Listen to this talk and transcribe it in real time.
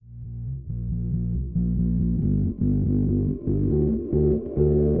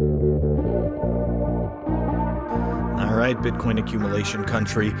right, Bitcoin accumulation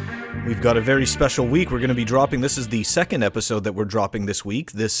country. We've got a very special week. We're going to be dropping, this is the second episode that we're dropping this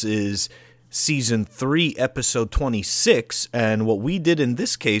week. This is Season 3, Episode 26. And what we did in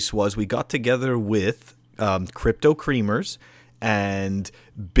this case was we got together with Crypto Creamers and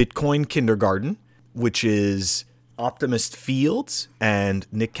Bitcoin Kindergarten, which is Optimist Fields and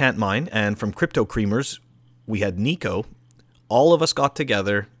Nick Can't Mine. And from Crypto Creamers, we had Nico. All of us got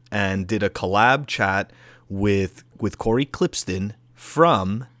together and did a collab chat with Corey Clipston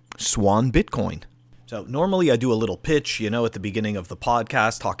from Swan Bitcoin. So normally I do a little pitch, at the beginning of the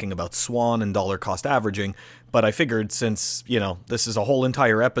podcast talking about Swan and dollar cost averaging, but I figured since, this is a whole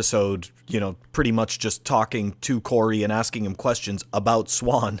entire episode, pretty much just talking to Corey and asking him questions about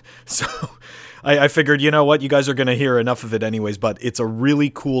Swan. So I figured, you guys are going to hear enough of it anyways, but it's a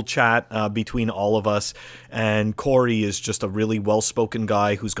really cool chat between all of us. And Corey is just a really well-spoken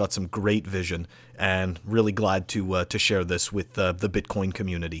guy who's got some great vision, and really glad to share this with the Bitcoin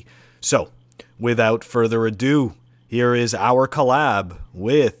community. So without further ado, here is our collab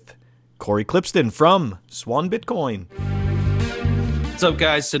with Corey Clipston from Swan Bitcoin. What's up,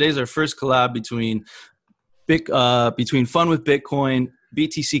 guys? Today's our first collab between Fun with Bitcoin,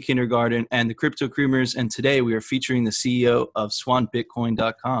 BTC Kindergarten, and the Crypto Creamers. And today we are featuring the CEO of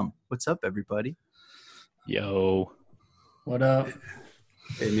SwanBitcoin.com. What's up, everybody? Yo. What up?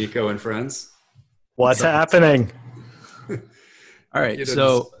 Hey, Nico and friends. What's happening? All right,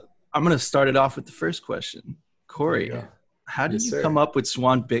 so I'm going to start it off with the first question. Corey, how did you come up with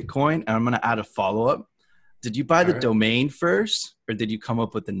Swan Bitcoin? And I'm going to add a follow-up. Did you buy the domain first, or did you come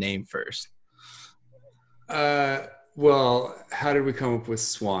up with the name first? Well, how did we come up with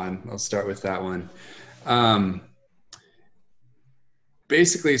Swan? I'll start with that one.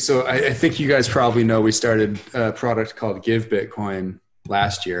 Basically, so I think you guys probably know we started a product called Give Bitcoin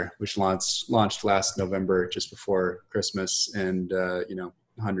last year, which launched last November, just before Christmas. And,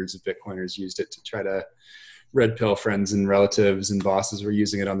 hundreds of Bitcoiners used it to try to red pill friends and relatives, and bosses were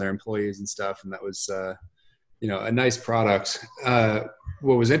using it on their employees and stuff. And that was, a nice product.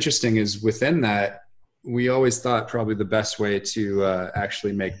 What was interesting is within that, we always thought probably the best way to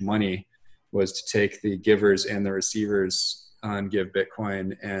actually make money was to take the givers and the receivers on Give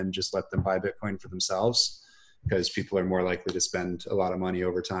Bitcoin and just let them buy Bitcoin for themselves, because people are more likely to spend a lot of money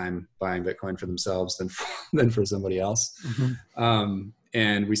over time buying Bitcoin for themselves than for somebody else. Mm-hmm.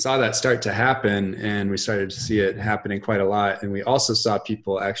 And we saw that start to happen, and we started to see it happening quite a lot. And we also saw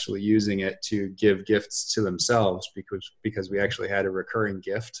people actually using it to give gifts to themselves, because we actually had a recurring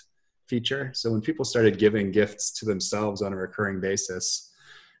gift feature. So when people started giving gifts to themselves on a recurring basis,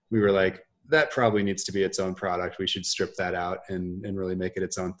 we were like, that probably needs to be its own product. We should strip that out and really make it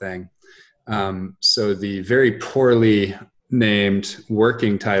its own thing. So the very poorly named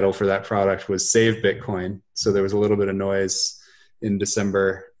working title for that product was Save Bitcoin. So there was a little bit of noise in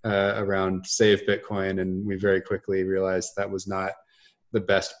December around Save Bitcoin, and we very quickly realized that was not the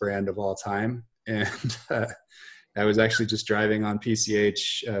best brand of all time. And I was actually just driving on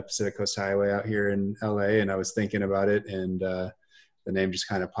PCH, Pacific Coast Highway out here in LA, and I was thinking about it, and the name just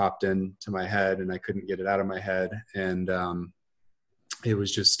kind of popped into my head, and I couldn't get it out of my head. And it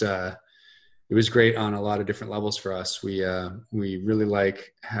was just, it was great on a lot of different levels for us. We really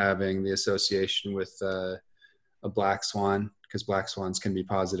like having the association with a black swan, because black swans can be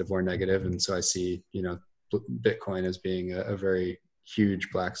positive or negative. And so I see, Bitcoin as being a very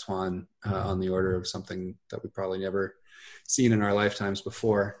huge black swan on the order of something that we've probably never seen in our lifetimes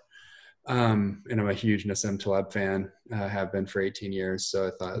before. And I'm a huge Nassim Taleb fan, have been for 18 years. So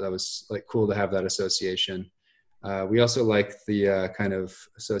I thought that was cool to have that association. We also like the kind of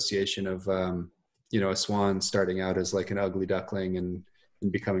association of, a swan starting out as an ugly duckling and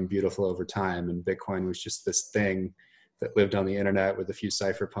becoming beautiful over time. And Bitcoin was just this thing that lived on the internet with a few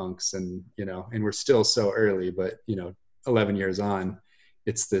cypherpunks, and we're still so early, but 11 years on,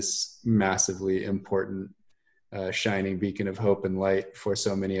 it's this massively important shining beacon of hope and light for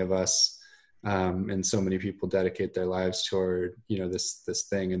so many of us, and so many people dedicate their lives toward this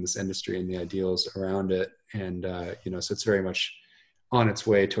thing and this industry and the ideals around it. And so it's very much on its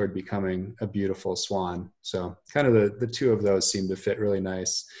way toward becoming a beautiful swan. So kind of the two of those seem to fit really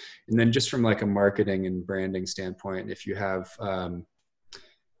nice. And then just from a marketing and branding standpoint, if you have a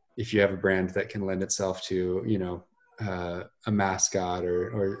brand that can lend itself to, a mascot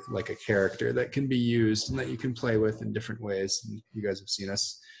or a character that can be used and that you can play with in different ways. And you guys have seen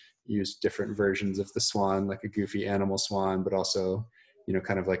us use different versions of the swan, like a goofy animal swan, but also,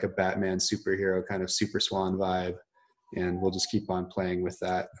 kind of like a Batman superhero kind of super swan vibe. And we'll just keep on playing with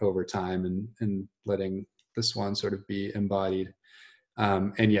that over time and letting the swan sort of be embodied.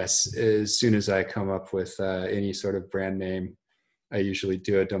 And yes, as soon as I come up with any sort of brand name, I usually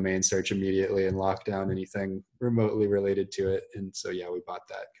do a domain search immediately and lock down anything remotely related to it. And so, yeah, we bought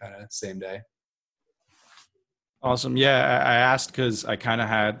that kind of same day. Awesome. Yeah, I asked because I kind of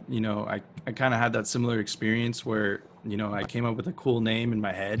had, I kind of had that similar experience where, I came up with a cool name in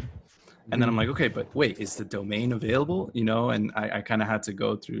my head. And then I'm like, okay, but wait, is the domain available? And I kind of had to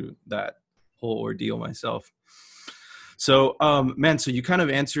go through that whole ordeal myself. So, man, so you kind of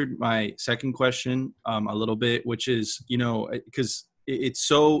answered my second question a little bit, which is, because it's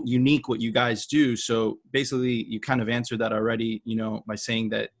so unique what you guys do. So basically you kind of answered that already, by saying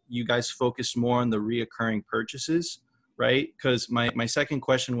that you guys focus more on the reoccurring purchases, right? Because my second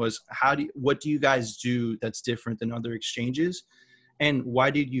question was, what do you guys do that's different than other exchanges? And why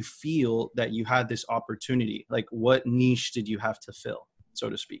did you feel that you had this opportunity? Like, what niche did you have to fill, so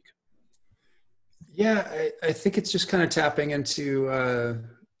to speak? Yeah, I think it's just kind of tapping into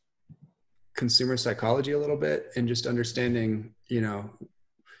consumer psychology a little bit and just understanding,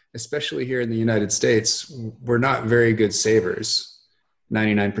 especially here in the United States, we're not very good savers.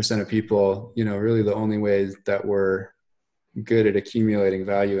 99% of people, really the only way that we're good at accumulating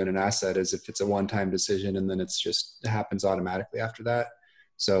value in an asset is if it's a one-time decision and then it happens automatically after that.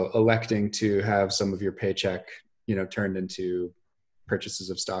 So electing to have some of your paycheck, turned into purchases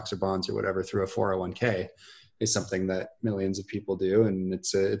of stocks or bonds or whatever through a 401k is something that millions of people do. And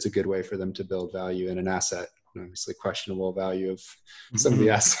it's a good way for them to build value in an asset. Obviously questionable value of some of the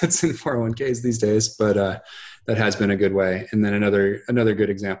assets in 401ks these days, but that has been a good way. And then another good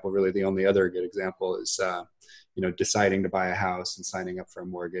example, really the only other good example is, deciding to buy a house and signing up for a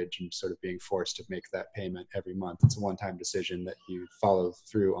mortgage and sort of being forced to make that payment every month. It's a one-time decision that you follow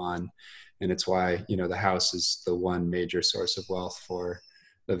through on. And it's why, the house is the one major source of wealth for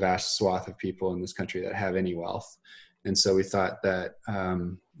the vast swath of people in this country that have any wealth. And so we thought that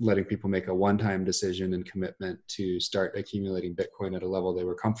letting people make a one-time decision and commitment to start accumulating Bitcoin at a level they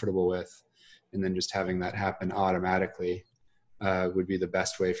were comfortable with, and then just having that happen automatically would be the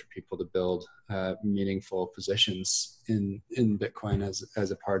best way for people to build meaningful positions in Bitcoin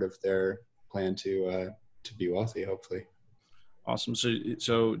as a part of their plan to be wealthy, hopefully. Awesome.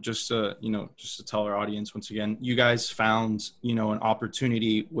 So just to tell our audience once again, you guys found, an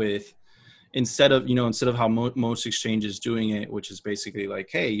opportunity with, instead of how most exchanges doing it, which is basically like,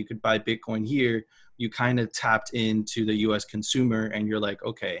 hey, you could buy Bitcoin here. You kind of tapped into the US consumer and you're like,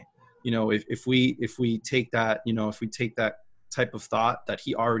 okay, if we take that, if we take that type of thought that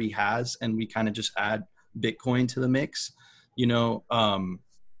he already has and we kind of just add Bitcoin to the mix,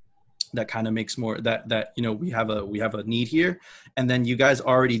 that kind of makes more that we have a need here. And then you guys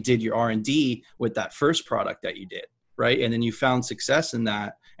already did your R&D with that first product that you did, right? And then you found success in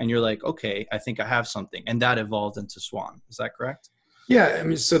that and you're like, okay, I think I have something, and that evolved into Swan. Is that correct? Yeah, I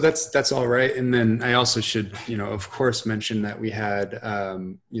mean, so that's all right. And then I also should, of course, mention that we had,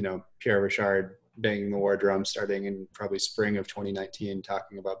 Pierre Rochard banging the war drum starting in probably spring of 2019,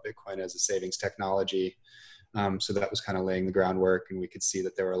 talking about Bitcoin as a savings technology. So that was kind of laying the groundwork, and we could see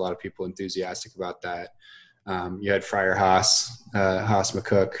that there were a lot of people enthusiastic about that. You had Friar Haas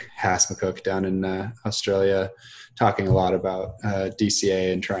McCook down in Australia, talking a lot about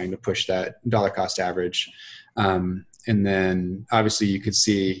DCA and trying to push that dollar cost average. And then obviously you could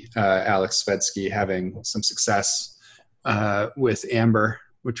see Alex Svedski having some success with Amber,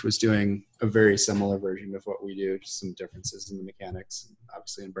 which was doing a very similar version of what we do, just some differences in the mechanics,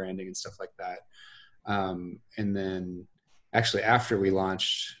 obviously in branding and stuff like that. And then actually after we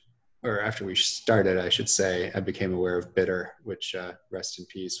started, I should say, I became aware of Bitter, which rest in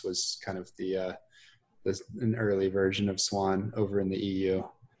peace, was kind of an early version of Swan over in the EU.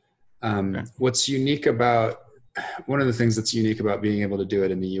 Okay. One of the things that's unique about being able to do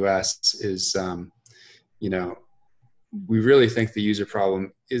it in the US is, we really think the user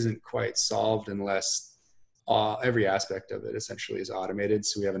problem isn't quite solved unless every aspect of it essentially is automated.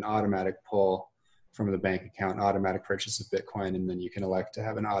 So we have an automatic pull from the bank account, automatic purchase of Bitcoin, and then you can elect to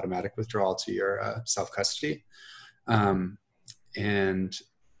have an automatic withdrawal to your self-custody. And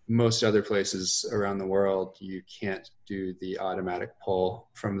most other places around the world, you can't do the automatic pull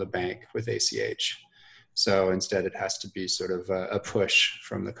from the bank with ACH. So instead it has to be sort of a push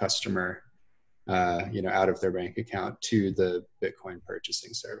from the customer, out of their bank account to the Bitcoin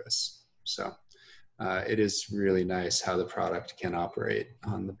purchasing service. So it is really nice how the product can operate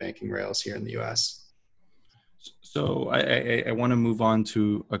on the banking rails here in the US. So I want to move on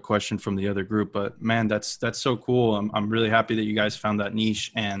to a question from the other group, but man, that's so cool. I'm really happy that you guys found that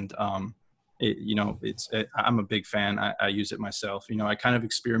niche, and I'm a big fan. I use it myself. I kind of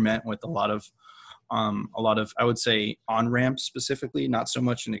experiment with a lot of a lot of, I would say, on ramps specifically, not so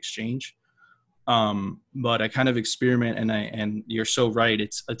much in exchange. But I kind of experiment, and you're so right.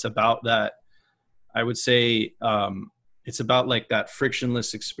 It's about that. I would say it's about like that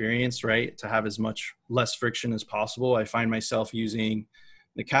frictionless experience, right? To have as much less friction as possible. I find myself using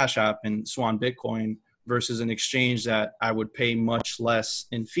the Cash App and Swan Bitcoin versus an exchange that I would pay much less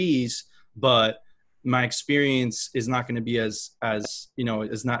in fees, but my experience is not going to be as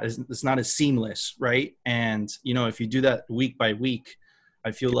it's not as seamless, right? And if you do that week by week,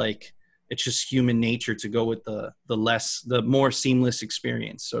 I feel like it's just human nature to go with the more seamless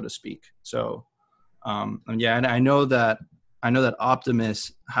experience, so to speak. So and I know that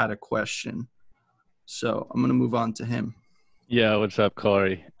Optimus had a question, so I'm gonna move on to him. Yeah, what's up,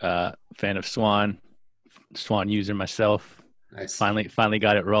 Corey? Fan of Swan user myself. Nice. Finally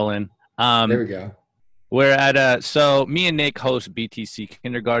got it rolling. There we go. We're at so me and Nick host BTC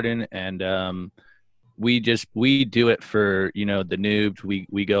Kindergarten, and we do it for the noobs.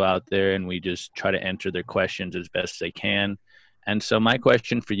 We go out there and we just try to answer their questions as best they can. And so my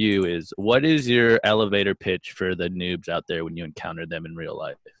question for you is, what is your elevator pitch for the noobs out there when you encounter them in real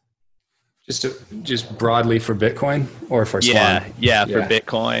life? Just broadly for Bitcoin or for Swan? Yeah, for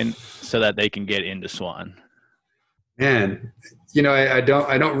Bitcoin, so that they can get into Swan. Man, I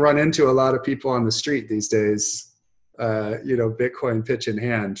don't run into a lot of people on the street these days. Bitcoin pitch in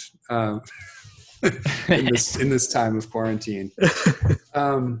hand in this time of quarantine.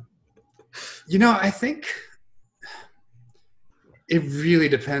 I think it really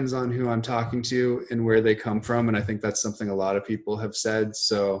depends on who I'm talking to and where they come from, and I think that's something a lot of people have said.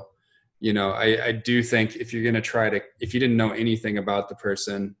 So, I do think if you're going to if you didn't know anything about the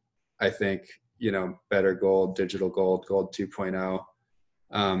person, I think, Better Gold, Digital Gold, Gold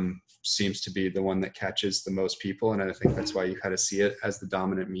 2.0 seems to be the one that catches the most people. And I think that's why you kind of see it as the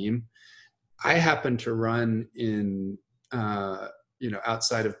dominant meme. I happen to run in,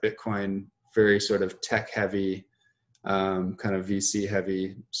 outside of Bitcoin, very sort of tech heavy, kind of VC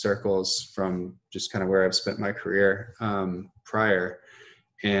heavy circles from just kind of where I've spent my career prior.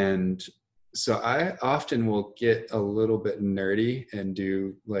 And so I often will get a little bit nerdy and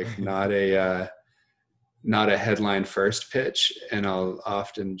do like not a headline first pitch. And I'll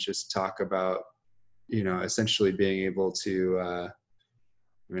often just talk about, essentially being able to,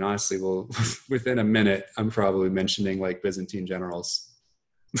 honestly, within a minute, I'm probably mentioning like Byzantine generals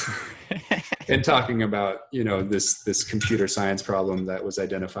and talking about, this computer science problem that was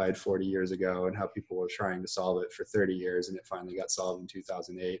identified 40 years ago and how people were trying to solve it for 30 years. And it finally got solved in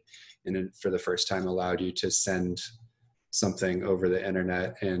 2008. And then for the first time allowed you to send something over the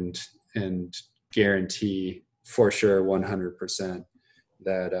internet and guarantee for sure 100%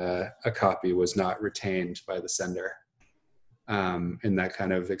 that a copy was not retained by the sender. And that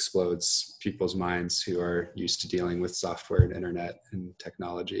kind of explodes people's minds who are used to dealing with software and internet and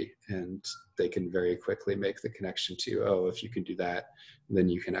technology. And they can very quickly make the connection to, if you can do that, then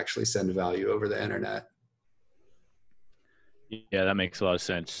you can actually send value over the internet. Yeah, that makes a lot of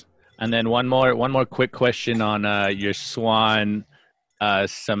sense. And then one more quick question on your Swan,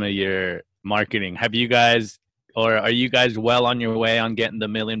 some of your marketing. Have you guys, or are you guys well on your way on getting the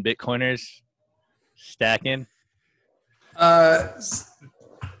 1 million Bitcoiners stacking?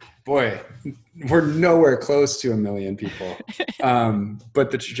 Boy, we're nowhere close to 1 million people.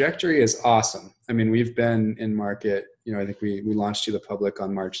 But the trajectory is awesome. I mean, we've been in market, I think we launched to the public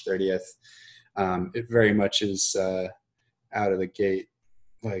on March 30th. It very much is out of the gate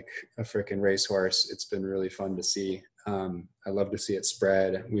like a freaking racehorse. It's been really fun to see. I love to see it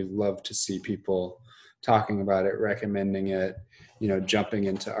spread. We love to see people talking about it, recommending it, jumping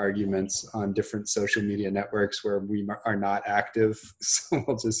into arguments on different social media networks where we are not active.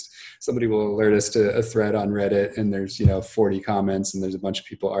 So somebody will alert us to a thread on Reddit and there's, 40 comments and there's a bunch of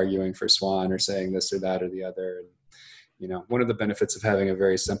people arguing for Swan or saying this or that or the other. And, one of the benefits of having a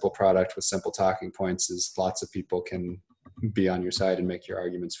very simple product with simple talking points is lots of people can be on your side and make your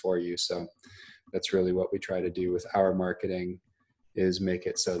arguments for you. So that's really what we try to do with our marketing, is make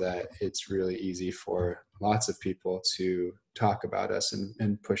it so that it's really easy for lots of people to talk about us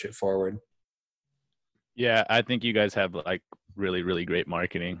and push it forward. Yeah, I think you guys have like really, really great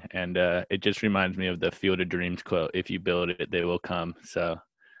marketing. And it just reminds me of the Field of Dreams quote, if you build it, they will come. So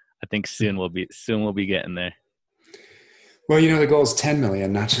I think soon we'll be getting there. Well, the goal is 10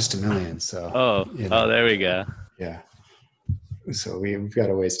 million, not just 1 million. So, there we go. Yeah. So we've got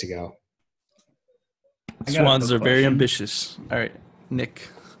a ways to go. Swans are very ambitious. All right, Nick.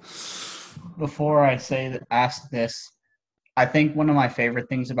 Before I ask this, I think one of my favorite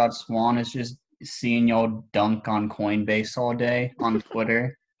things about Swan is just seeing y'all dunk on Coinbase all day on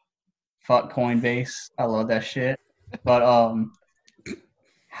Twitter. fuck Coinbase. I love that shit. But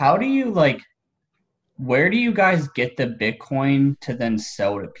how do you where do you guys get the Bitcoin to then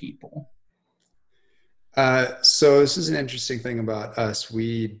sell to people? So this is an interesting thing about us.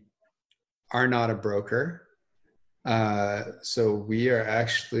 We are not a broker. So we are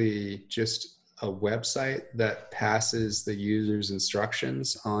actually just a website that passes the user's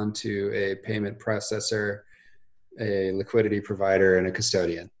instructions onto a payment processor, a liquidity provider, and a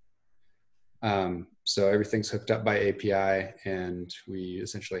custodian. So everything's hooked up by API, and we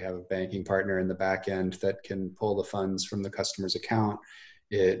essentially have a banking partner in the back end that can pull the funds from the customer's account.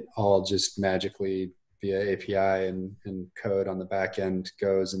 It all just magically via API and code on the back end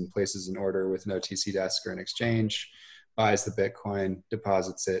goes and places an order with an OTC desk or an exchange, buys the Bitcoin,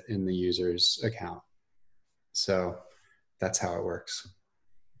 deposits it in the user's account. So that's how it works.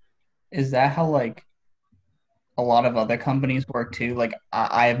 Is that how a lot of other companies work too? Like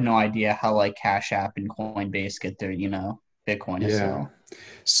I have no idea how Cash App and Coinbase get their, Bitcoin to sell.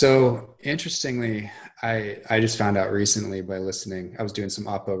 So interestingly, I just found out recently by listening. I was doing some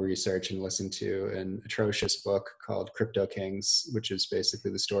Oppo research and listened to an atrocious book called Crypto Kings, which is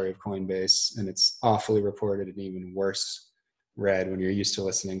basically the story of Coinbase, and it's awfully reported and even worse read when you're used to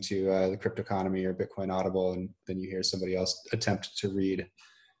listening to the Crypto Economy or Bitcoin Audible, and then you hear somebody else attempt to read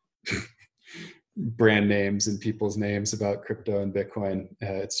brand names and people's names about crypto and Bitcoin.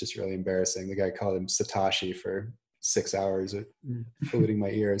 It's just really embarrassing. The guy called him Satoshi for 6 hours, polluting my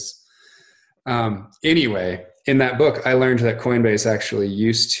ears. Anyway, in that book, I learned that Coinbase actually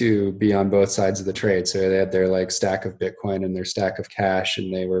used to be on both sides of the trade. So they had their stack of Bitcoin and their stack of cash,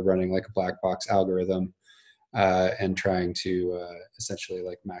 and they were running a black box algorithm and trying to essentially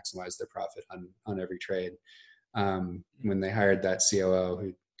maximize their profit on every trade. When they hired that COO,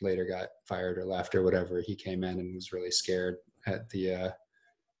 who later got fired or left or whatever, he came in and was really scared at the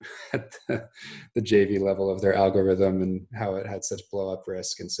JV level of their algorithm and how it had such blow up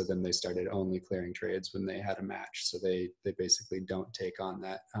risk. And so then they started only clearing trades when they had a match. So they basically don't take on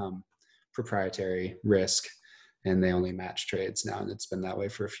that proprietary risk, and they only match trades now. And it's been that way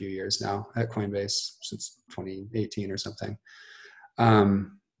for a few years now at Coinbase, since 2018 or something.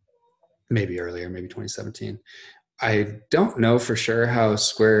 Maybe earlier, maybe 2017. I don't know for sure how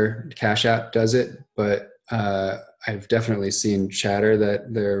Square Cash App does it, but I've definitely seen chatter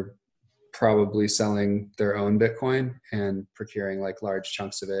that they're probably selling their own Bitcoin and procuring large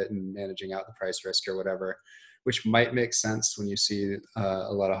chunks of it and managing out the price risk or whatever, which might make sense when you see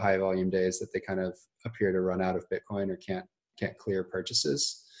a lot of high volume days that they kind of appear to run out of Bitcoin or can't clear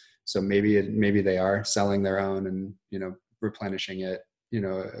purchases. So maybe they are selling their own and replenishing it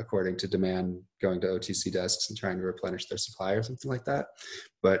according to demand, going to OTC desks and trying to replenish their supply or something like that.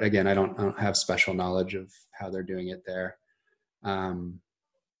 But again, I don't have special knowledge of how they're doing it there. I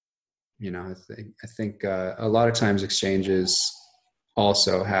think a lot of times exchanges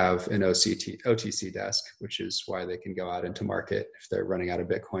also have an OTC desk, which is why they can go out into market. If they're running out of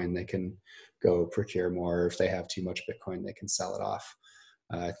Bitcoin, they can go procure more. If they have too much Bitcoin, they can sell it off.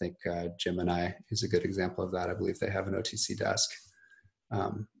 I think Gemini is a good example of that. I believe they have an OTC desk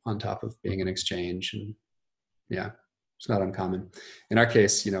on top of being an exchange. And yeah, it's not uncommon. In our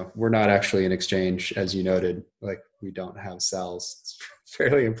case, we're not actually an exchange, as you noted. We don't have cells. It's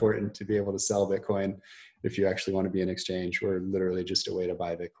fairly important to be able to sell Bitcoin if you actually want to be an exchange. We're literally just a way to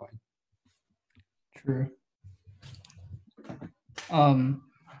buy Bitcoin. True.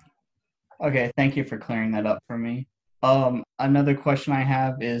 Okay, thank you for clearing that up for me. Another question I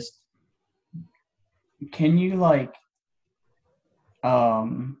have is, can you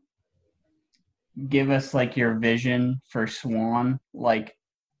give us your vision for Swan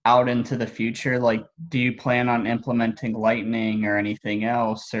out into the future? Do you plan on implementing Lightning or anything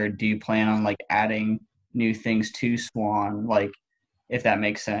else, or do you plan on adding new things to Swan, if that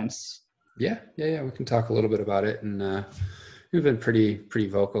makes sense? Yeah, we can talk a little bit about it. And we've been pretty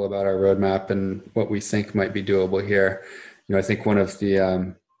vocal about our roadmap and what we think might be doable here. I think one of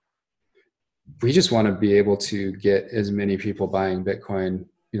the we just want to be able to get as many people buying Bitcoin,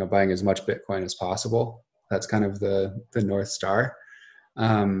 buying as much Bitcoin as possible. That's kind of the North Star.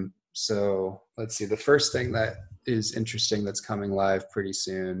 So let's see, the first thing that is interesting that's coming live pretty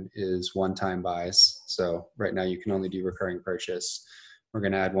soon is one-time buys. So right now you can only do recurring purchase. We're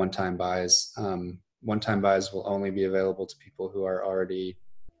going to add one-time buys. One-time buys will only be available to people who are already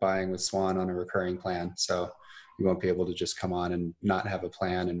buying with Swan on a recurring plan. So you won't be able to just come on and not have a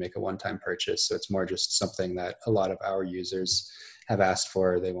plan and make a one-time purchase. So it's more just something that a lot of our users have asked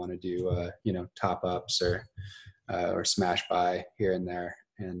for. They want to do, top ups or smash buy here and there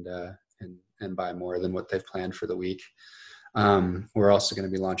and buy more than what they've planned for the week. We're also going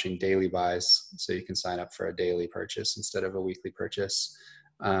to be launching daily buys, so you can sign up for a daily purchase instead of a weekly purchase.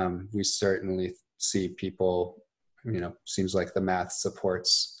 We certainly see people, seems like the math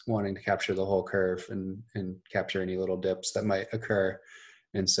supports wanting to capture the whole curve and capture any little dips that might occur.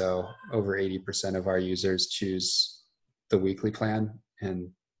 And so over 80% of our users choose the weekly plan, and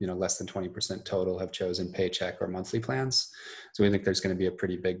less than 20% total have chosen paycheck or monthly plans. So we think there's going to be a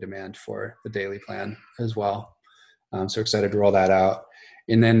pretty big demand for the daily plan as well. So excited to roll that out.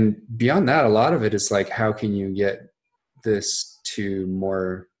 And then beyond that, a lot of it is like, how can you get this to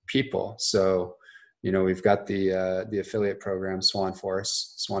more people? So, we've got the affiliate program, Swan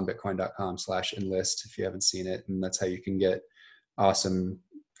Force, swanbitcoin.com/enlist if you haven't seen it. And that's how you can get awesome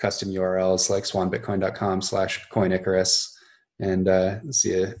custom URLs like swanbitcoin.com/coinicarus and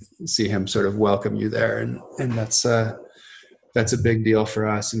see him sort of welcome you there. And that's a big deal for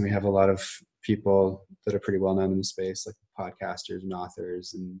us. And we have a lot of people that are pretty well known in the space, like podcasters and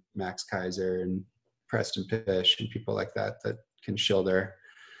authors and Max Kaiser and Preston Pish and people like that can shill their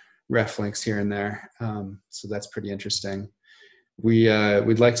ref links here and there. So that's pretty interesting.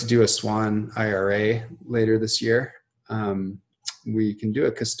 We'd like to do a Swan IRA later this year. We can do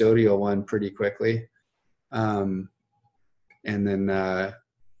a custodial one pretty quickly. And then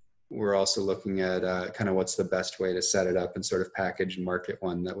we're also looking at kind of what's the best way to set it up and sort of package and market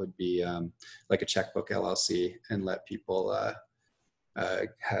one that would be like a checkbook LLC and let people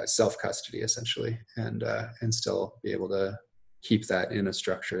self-custody essentially and still be able to keep that in a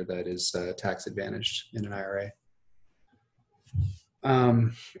structure that is tax advantaged in an IRA.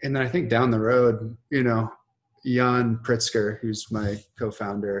 And then I think down the road, Jan Pritzker, who's my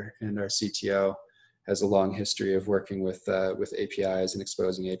co-founder and our CTO, has a long history of working with APIs and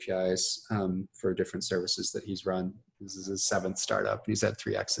exposing APIs for different services that he's run. This is his 7th startup, and he's had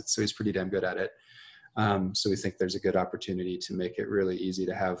 3 exits, so he's pretty damn good at it. So we think there's a good opportunity to make it really easy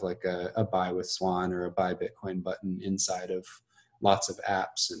to have like a buy with Swan or a buy Bitcoin button inside of lots of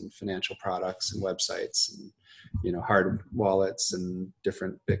apps and financial products and websites and hard wallets and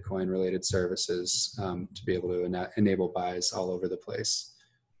different Bitcoin related services to be able to enable buys all over the place.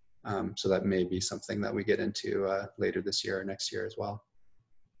 So that may be something that we get into later this year or next year as well.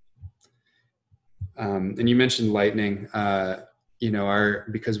 And you mentioned Lightning.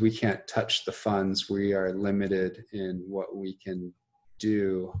 Because we can't touch the funds, we are limited in what we can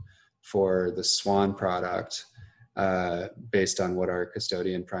do for the Swan product based on what our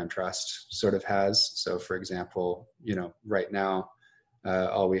custodian Prime Trust sort of has. So for example, right now,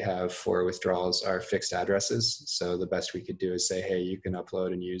 all we have for withdrawals are fixed addresses. So the best we could do is say, hey, you can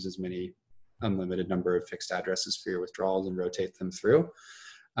upload and use as many unlimited number of fixed addresses for your withdrawals and rotate them through.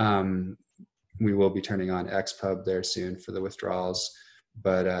 We will be turning on XPub there soon for the withdrawals,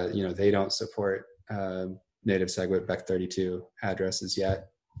 but they don't support native SegWit Bech32 addresses yet.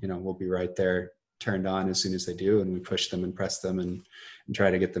 We'll be right there turned on as soon as they do, and we push them and press them and try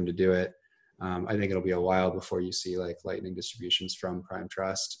to get them to do it. I think it'll be a while before you see like Lightning distributions from Prime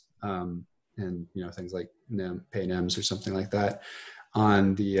Trust and things like Pay NEMs or something like that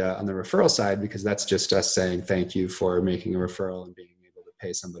on the referral side, because that's just us saying thank you for making a referral and being able to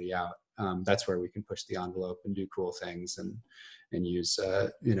pay somebody out. That's where we can push the envelope and do cool things and use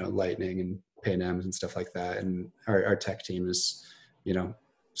Lightning and Pay NEMs and stuff like that. And our tech team is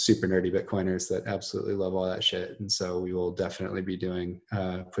super nerdy Bitcoiners that absolutely love all that shit. And so we will definitely be doing,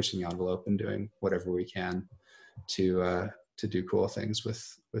 pushing the envelope and doing whatever we can to do cool things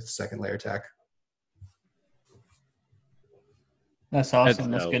with second layer tech. That's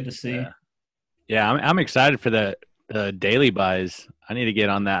awesome. That's good to see. Yeah, I'm excited for the daily buys. I need to get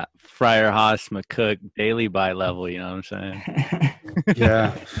on that Friar Haas McCook daily buy level. You know what I'm saying?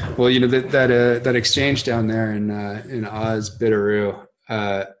 Yeah. Well, that exchange down there in Oz, Bitteroo,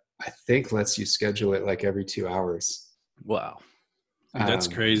 I think lets you schedule it like every 2 hours. Wow. That's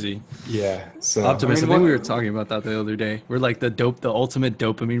crazy. Yeah. So Optimus, I think we were talking about that the other day. We're like the ultimate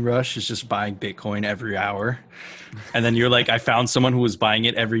dopamine rush is just buying Bitcoin every hour. And then you're like, I found someone who was buying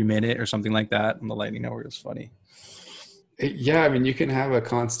it every minute or something like that. And the Lightning Network is funny. Yeah. I mean, you can have a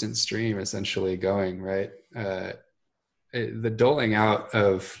constant stream essentially going, right? The doling out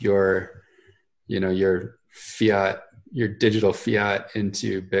of your fiat, your digital fiat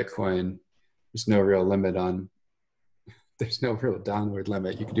into Bitcoin, there's no real downward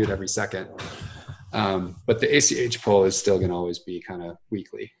limit. You can do it every second. But the ACH pull is still going to always be kind of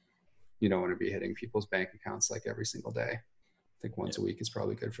weekly. You don't want to be hitting people's bank accounts like every single day. I think once a week is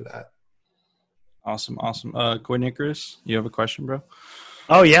probably good for that. Awesome. Coinicarus, you have a question, bro?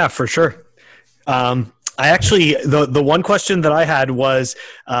 Oh yeah, for sure. I actually, the one question that I had was,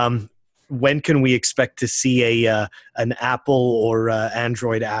 when can we expect to see an Apple or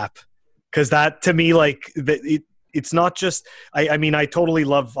Android app? Because that, to me, like it's not just. I mean, I totally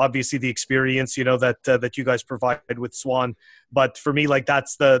love obviously the experience, you know, that you guys provide with Swan. But for me, like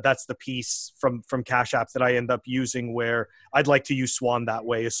that's the piece from Cash App that I end up using, where I'd like to use Swan that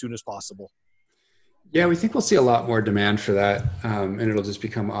way as soon as possible. Yeah, we think we'll see a lot more demand for that, and it'll just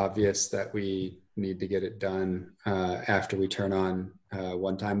become obvious that we need to get it done after we turn on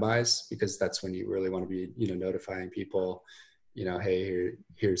one-time buys, because that's when you really want to be, you know, notifying people, you know, hey,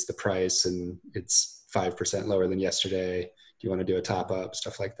 here's the price, and it's 5% lower than yesterday. Do you want to do a top up?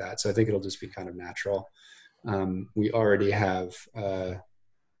 Stuff like that. So I think it'll just be kind of natural. We already have a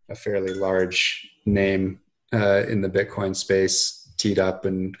fairly large name in the Bitcoin space teed up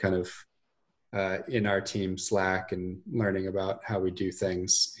and kind of in our team Slack and learning about how we do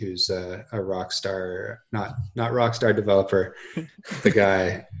things, who's a rock star, not rock star developer, the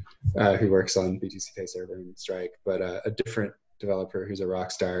guy who works on BTC Pay Server and Strike, but a different developer who's a rock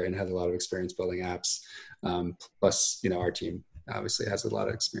star and has a lot of experience building apps. Plus, you know, our team obviously has a lot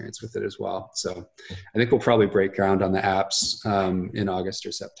of experience with it as well. So I think we'll probably break ground on the apps in August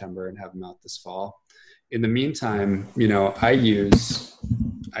or September and have them out this fall. In the meantime, you know, I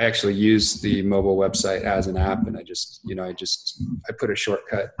actually use the mobile website as an app, and I put a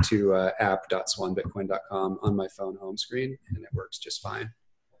shortcut to app.swanbitcoin.com on my phone home screen, and it works just fine.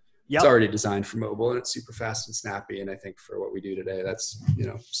 Yep. It's already designed for mobile, and it's super fast and snappy. And I think for what we do today, that's, you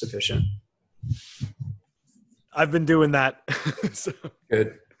know, sufficient. I've been doing that. So,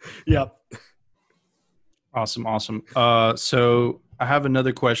 good. Yep. Awesome. So I have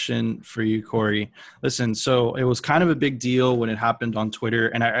another question for you, Corey. Listen, so it was kind of a big deal when it happened on Twitter,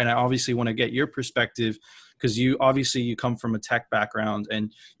 and I obviously want to get your perspective, because you come from a tech background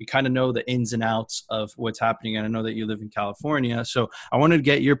and you kind of know the ins and outs of what's happening. And I know that you live in California, so I wanted to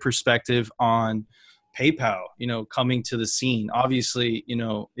get your perspective on PayPal, you know, coming to the scene. Obviously, you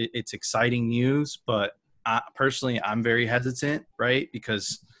know, it's exciting news, but personally, I'm very hesitant, right?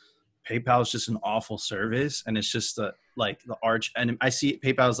 Because PayPal is just an awful service, and it's just the arch. And I see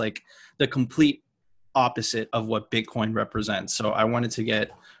PayPal as like the complete opposite of what Bitcoin represents. So I wanted to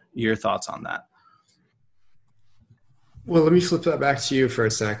get your thoughts on that. Well, let me flip that back to you for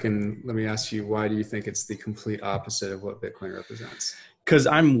a second. Let me ask you, why do you think it's the complete opposite of what Bitcoin represents? Because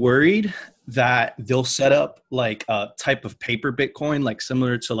I'm worried that they'll set up like a type of paper Bitcoin, like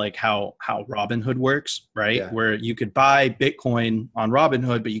similar to like how Robinhood works, right? Yeah. Where you could buy Bitcoin on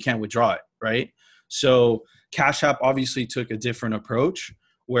Robinhood, but you can't withdraw it, right? So Cash App obviously took a different approach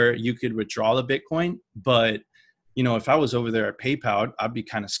where you could withdraw the Bitcoin, but you know, if I was over there at PayPal, I'd be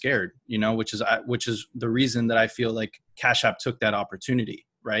kind of scared, you know, which is the reason that I feel like Cash App took that opportunity,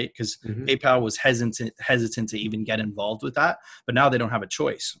 right? Because PayPal was hesitant to even get involved with that, but now they don't have a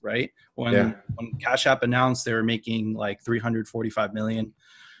choice, right? When Cash App announced they were making like $345 million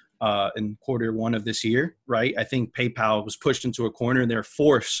in Q1 of this year, right? I think PayPal was pushed into a corner, and they're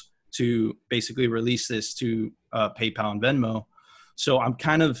forced to basically release this to PayPal and Venmo. So I'm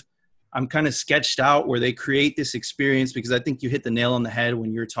kind of sketched out where they create this experience, because I think you hit the nail on the head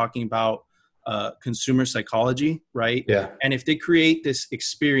when you're talking about consumer psychology, right? Yeah. And if they create this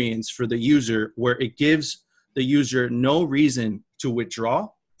experience for the user where it gives the user no reason to withdraw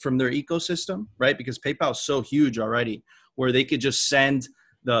from their ecosystem, right? Because PayPal is so huge already, where they could just send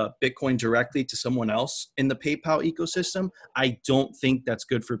the Bitcoin directly to someone else in the PayPal ecosystem. I don't think that's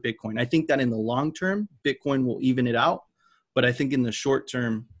good for Bitcoin. I think that in the long term, Bitcoin will even it out. But I think in the short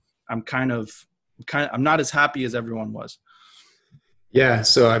term, I'm not as happy as everyone was. Yeah.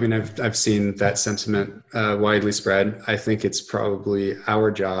 So, I mean, I've seen that sentiment widely spread. I think it's probably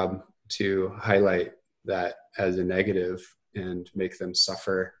our job to highlight that as a negative and make them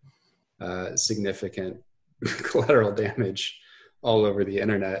suffer significant collateral damage all over the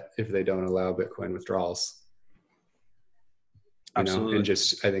internet if they don't allow Bitcoin withdrawals. Absolutely. And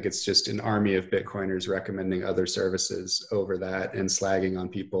I think it's just an army of Bitcoiners recommending other services over that and slagging on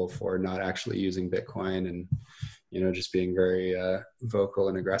people for not actually using Bitcoin, and, you know, just being very vocal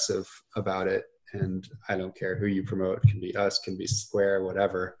and aggressive about it. And I don't care who you promote, can be us, can be Square,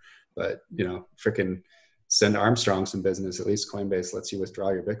 whatever, but, you know, freaking send Armstrong some business. At least Coinbase lets you withdraw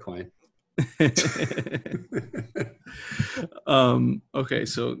your Bitcoin. Okay.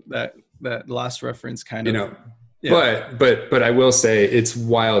 So that last reference kind of, you know, yeah. But I will say it's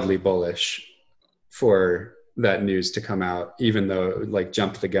wildly bullish for that news to come out, even though like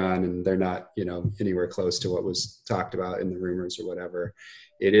jumped the gun and they're not, you know, anywhere close to what was talked about in the rumors or whatever.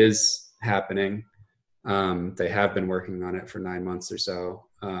 It is happening. They have been working on it for 9 months or so.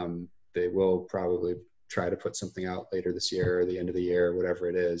 They will probably try to put something out later this year or the end of the year, whatever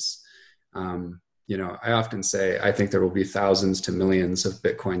it is. I often say I think there will be thousands to millions of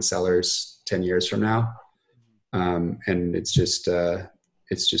Bitcoin sellers 10 years from now, and it's just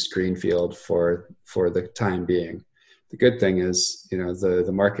greenfield for the time being. The good thing is,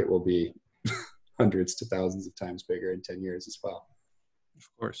 the market will be hundreds to thousands of times bigger in 10 years as well.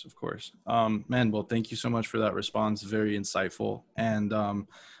 Of course. Man, well, thank you so much for that response. Very insightful. And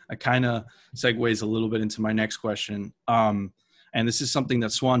it kind of segues a little bit into my next question. And this is something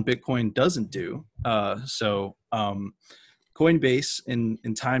that Swan Bitcoin doesn't do. Coinbase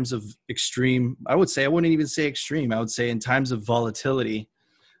in times of extreme, I wouldn't even say extreme. I would say in times of volatility,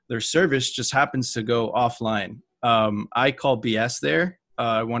 their service just happens to go offline. I call BS there.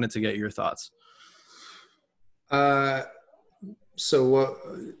 I wanted to get your thoughts. So what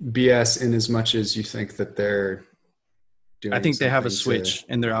BS in as much as you think that they're doing? I think they have a switch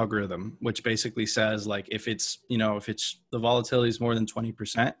in their algorithm, which basically says like, if it's the volatility is more than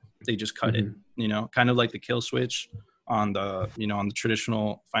 20%, they just cut it, kind of like the kill switch on the, on the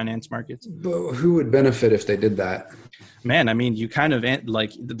traditional finance markets. But who would benefit if they did that? Man, I mean, you kind of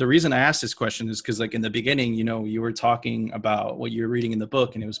like the reason I asked this question is because like in the beginning, you were talking about what you were reading in the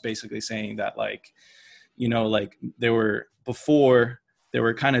book, and it was basically saying that like, like they were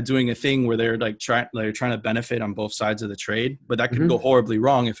kind of doing a thing where they're trying to benefit on both sides of the trade, but that could go horribly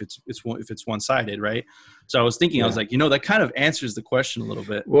wrong if it's one-sided, right? So I was thinking, I was like, that kind of answers the question a little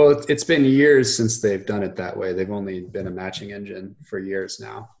bit. Well, it's been years since they've done it that way. They've only been a matching engine for years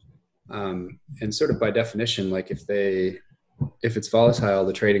now. And sort of by definition, like if it's volatile,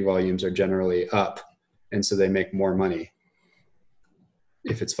 the trading volumes are generally up. And so they make more money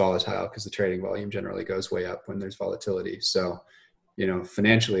if it's volatile, because the trading volume generally goes way up when there's volatility. So,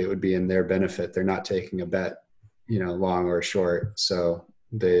 financially it would be in their benefit. They're not taking a bet, long or short. So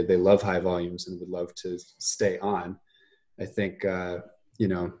they love high volumes and would love to stay on. I think,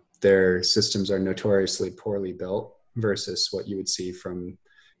 their systems are notoriously poorly built versus what you would see from,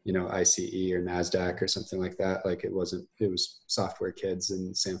 ICE or NASDAQ or something like that. Like it was software kids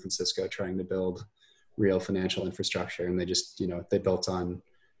in San Francisco trying to build real financial infrastructure. And they just, they built on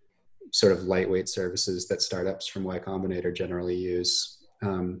sort of lightweight services that startups from Y Combinator generally use,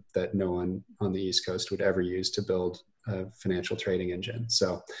 that no one on the East Coast would ever use to build a financial trading engine.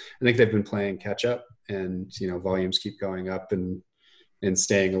 So I think they've been playing catch up, and, volumes keep going up and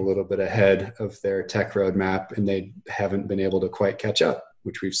staying a little bit ahead of their tech roadmap, and they haven't been able to quite catch up,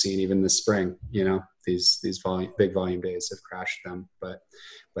 which we've seen even this spring. These big volume days have crashed them, but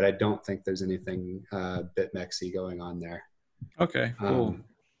I don't think there's anything BitMEXy going on there. Okay, cool.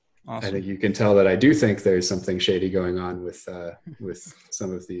 Awesome. I think you can tell that I do think there's something shady going on with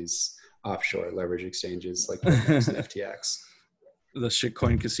some of these offshore leverage exchanges like BitMEX and FTX. The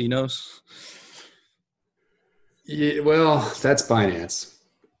shitcoin casinos. Yeah, well, that's Binance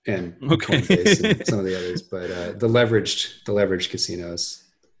and Coinbase and some of the others, but the leveraged casinos.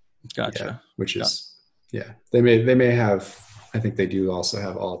 Gotcha. Which is they may have. I think they do also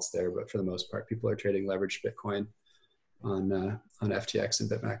have alts there, but for the most part, people are trading leveraged Bitcoin on FTX and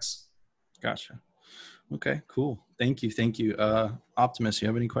BitMEX. Gotcha. Okay, cool. Thank you. Optimus, you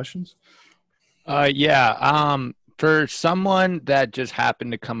have any questions? For someone that just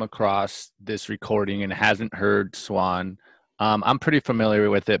happened to come across this recording and hasn't heard Swan, I'm pretty familiar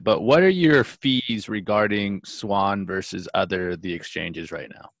with it, but what are your fees regarding Swan versus the exchanges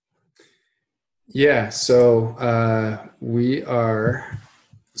right now? Yeah, so we are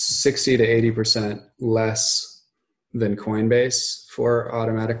 60 to 80% less than Coinbase for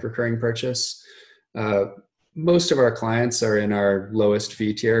automatic recurring purchase. Most of our clients are in our lowest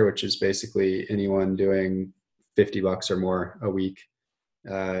fee tier, which is basically anyone doing $50 or more a week.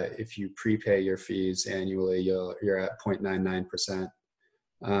 If you prepay your fees annually, you're at 0.99%,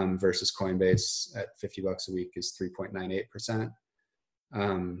 versus Coinbase at $50 a week is 3.98%.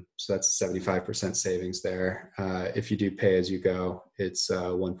 So that's 75% savings there. If you do pay as you go, it's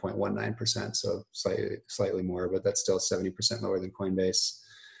 1.19%, so slightly more, but that's still 70% lower than Coinbase.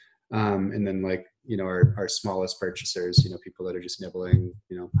 And then our smallest purchasers, people that are just nibbling,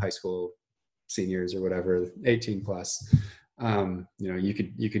 high school seniors or whatever, 18 plus, you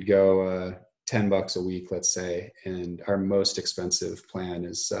could go $10 a week, let's say, and our most expensive plan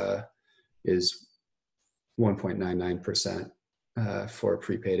is 1.99%. For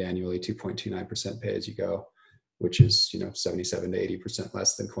prepaid annually, 2.29% pay as you go, which is 77 to 80%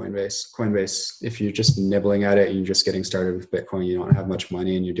 less than Coinbase. Coinbase, if you're just nibbling at it and you're just getting started with Bitcoin, you don't have much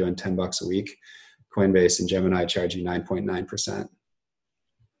money and you're doing $10 a week, Coinbase and Gemini charge you 9.9%.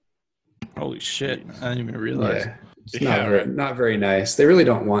 Holy shit! I didn't even realize. Yeah, it's not very nice. They really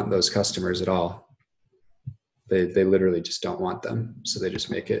don't want those customers at all. They literally just don't want them. So they just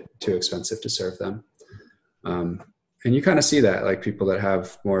make it too expensive to serve them. And you kind of see that, like people that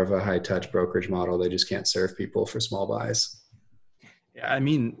have more of a high touch brokerage model, they just can't serve people for small buys. Yeah, I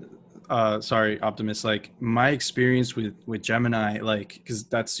mean, sorry, Optimus, like my experience with Gemini, like, because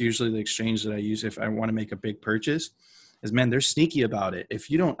that's usually the exchange that I use if I want to make a big purchase, is, man, they're sneaky about it.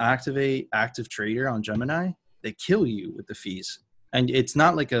 If you don't activate active trader on Gemini, they kill you with the fees. And it's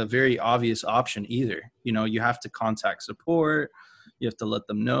not like a very obvious option either. You know, you have to contact support, you have to let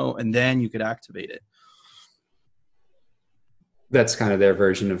them know, and then you could activate it. That's kind of their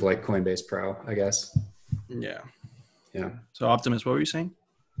version of like Coinbase Pro, I guess. Yeah. Yeah. So Optimus, what were you saying?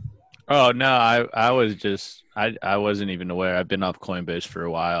 Oh no, I was just I wasn't even aware. I've been off Coinbase for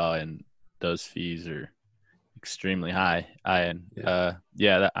a while, and those fees are extremely high.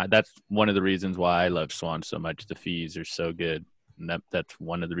 That's one of the reasons why I love Swan so much. The fees are so good, and that's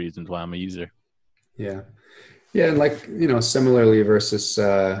one of the reasons why I'm a user. Yeah. Yeah. And like, similarly versus,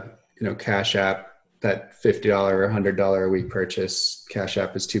 Cash App, that $50 or $100 a week purchase, Cash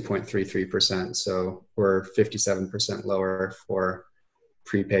App is 2.33%. So we're 57% lower for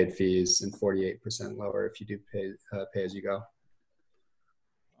prepaid fees and 48% lower if you do pay as you go.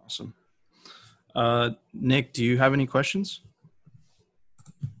 Awesome. Nick, do you have any questions?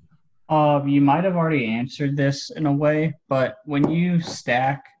 You might have already answered this in a way, but when you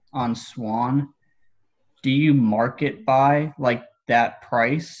stack on Swan, do you market buy like that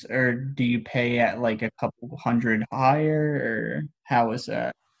price, or do you pay at like a couple hundred higher, or how is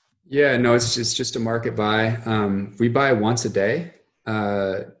that? Yeah, no, it's just a market buy. We buy once a day,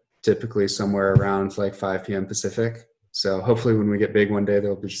 typically somewhere around like 5 p.m. Pacific. So hopefully when we get big one day,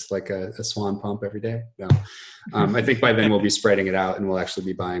 there'll be just like a Swan pump every day. No, I think by then we'll be spreading it out, and we'll actually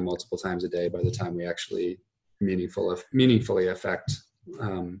be buying multiple times a day by the time we actually meaningfully affect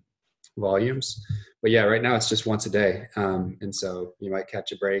volumes. But yeah, right now it's just once a day. And so you might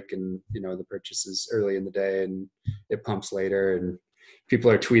catch a break, and, the purchase is early in the day and it pumps later, and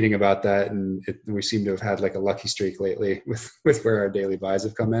people are tweeting about that. And we seem to have had like a lucky streak lately with where our daily buys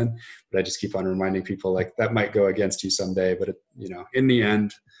have come in. But I just keep on reminding people, like, that might go against you someday. But in the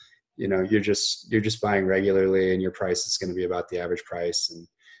end, you're just buying regularly, and your price is going to be about the average price. And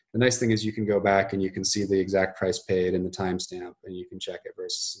the nice thing is you can go back and you can see the exact price paid and the timestamp, and you can check it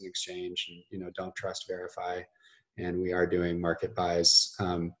versus an exchange, and, don't trust, verify. And we are doing market buys,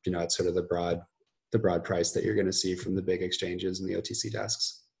 at sort of the broad price that you're going to see from the big exchanges and the OTC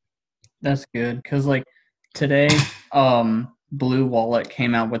desks. That's good. Cause like today, Blue Wallet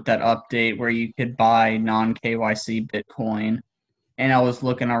came out with that update where you could buy non-KYC Bitcoin. And I was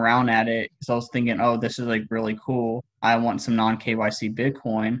looking around at it because I was thinking, oh, this is like really cool. I want some non-KYC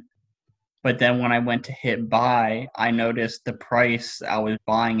Bitcoin. But then when I went to hit buy, I noticed the price I was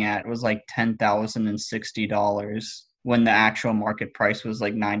buying at was like $10,060 when the actual market price was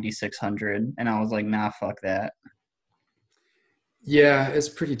like $9,600. And I was like, nah, fuck that. Yeah, it's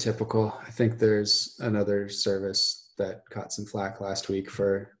pretty typical. I think there's another service that caught some flack last week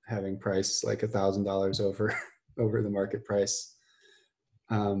for having price like $1,000 over the market price.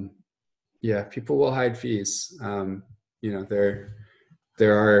 Yeah, people will hide fees.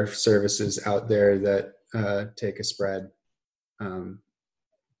 There are services out there that take a spread.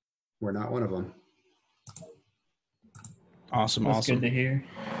 We're not one of them. Awesome. That's good to hear.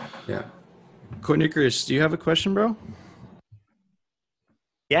 Yeah. Courtney-Chris, do you have a question, bro?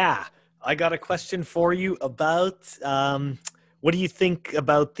 Yeah, I got a question for you about what do you think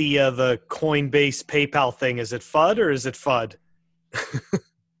about the Coinbase PayPal thing? Is it FUD or is it FUD?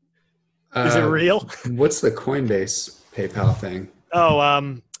 Is it real? What's the Coinbase PayPal thing?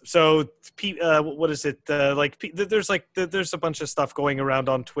 Oh, so what is it? There's a bunch of stuff going around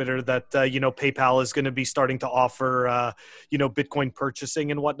on Twitter that PayPal is going to be starting to offer Bitcoin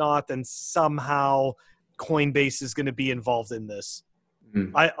purchasing and whatnot, and somehow Coinbase is going to be involved in this.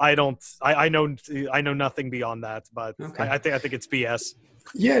 I know nothing beyond that, but okay. I think it's BS.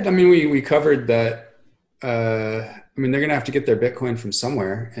 Yeah, I mean we covered that. They're going to have to get their Bitcoin from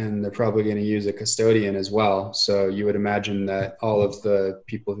somewhere, and they're probably going to use a custodian as well. So you would imagine that all of the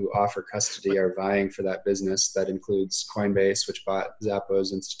people who offer custody are vying for that business. That includes Coinbase, which bought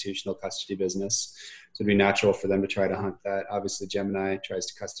Zappo's institutional custody business. So it'd be natural for them to try to hunt that. Obviously, Gemini tries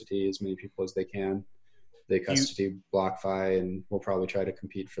to custody as many people as they can. They custody BlockFi, and we'll probably try to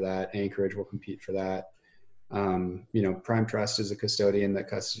compete for that. Anchorage will compete for that. Prime Trust is a custodian that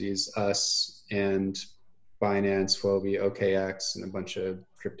custodies us, and Binance, Fobi, OKX, and a bunch of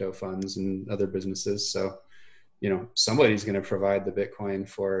crypto funds and other businesses. So, somebody's going to provide the Bitcoin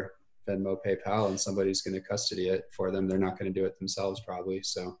for Venmo, PayPal, and somebody's going to custody it for them. They're not going to do it themselves probably.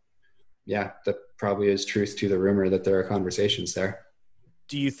 So yeah, that probably is truth to the rumor that there are conversations there.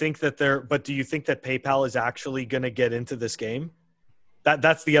 Do you think that PayPal is actually going to get into this game?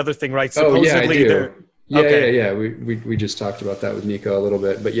 That's the other thing, right? Supposedly, oh, yeah, I do. Yeah, okay. yeah. We just talked about that with Nico a little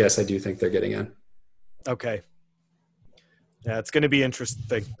bit, but yes, I do think they're getting in. Okay. Yeah, it's going to be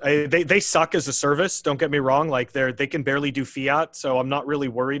interesting. They suck as a service. Don't get me wrong. Like they can barely do fiat, so I'm not really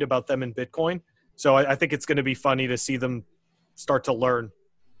worried about them in Bitcoin. So I think it's going to be funny to see them start to learn.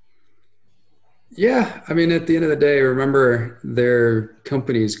 Yeah, I mean, at the end of the day, remember their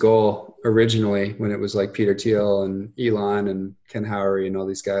company's goal originally when it was like Peter Thiel and Elon and Ken Howery and all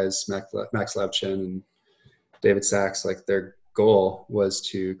these guys, Max Levchin and David Sachs, like their goal was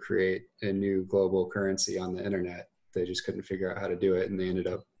to create a new global currency on the internet. They just couldn't figure out how to do it, and they ended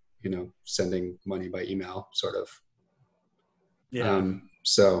up, sending money by email, sort of. Yeah.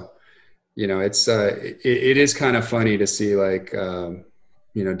 So, it's it is kind of funny to see like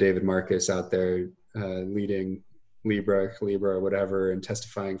David Marcus out there leading Libra, whatever, and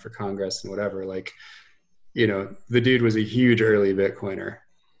testifying for Congress and whatever. Like, the dude was a huge early Bitcoiner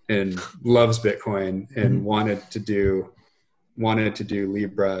and loves Bitcoin and wanted to do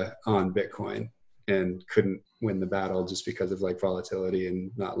Libra on Bitcoin and couldn't win the battle just because of like volatility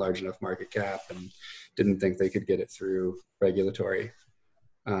and not large enough market cap, and didn't think they could get it through regulatory.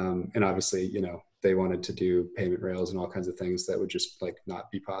 And obviously, they wanted to do payment rails and all kinds of things that would just like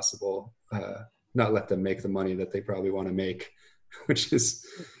not be possible, not let them make the money that they probably want to make, which is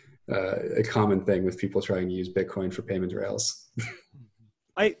a common thing with people trying to use Bitcoin for payment rails.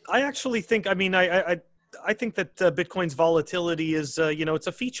 I actually think, I think that Bitcoin's volatility is, it's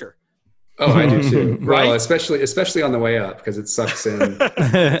a feature. Oh, I do too. Right? Well, especially on the way up, because it sucks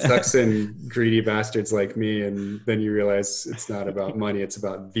in greedy bastards like me, and then you realize it's not about money; it's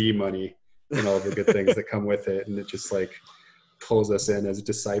about the money and all the good things that come with it, and it just like pulls us in as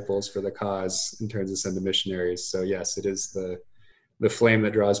disciples for the cause and turns us into missionaries. So yes, it is the flame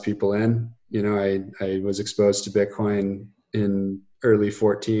that draws people in. I was exposed to Bitcoin in early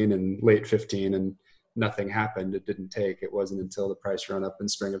 14 and late 15, and nothing happened. It didn't take. It wasn't until the price run up in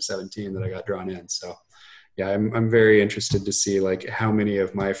spring of 17 that I got drawn in. So yeah, I'm very interested to see like how many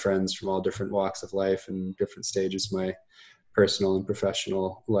of my friends from all different walks of life and different stages of my personal and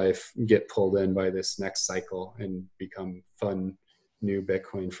professional life get pulled in by this next cycle and become fun new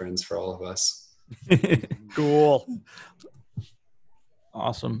Bitcoin friends for all of us. Cool.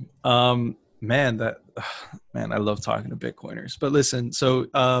 Awesome. Man, I love talking to Bitcoiners. But listen, so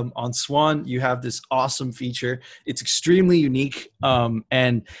on Swan, you have this awesome feature. It's extremely unique,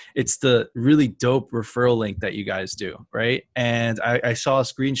 and it's the really dope referral link that you guys do, right? And I saw a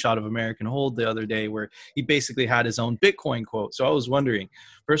screenshot of American Hold the other day where he basically had his own Bitcoin quote. So I was wondering,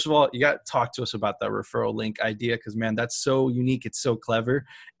 first of all, you got to talk to us about that referral link idea, because, man, that's so unique. It's so clever.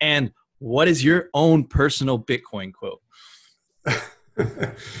 And what is your own personal Bitcoin quote?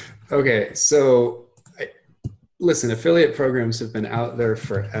 Okay, so listen, affiliate programs have been out there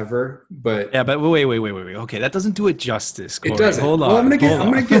forever, but wait. Okay, that doesn't do it justice, Corey. It doesn't. Hold on. Well, I'm gonna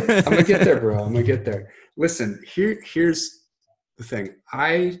get there, bro. I'm gonna get there. Listen, here's the thing.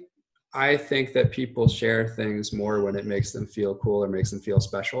 I think that people share things more when it makes them feel cool or makes them feel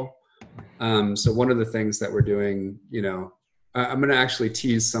special. So one of the things that we're doing, I'm gonna actually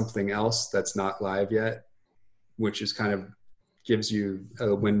tease something else that's not live yet, which is kind of gives you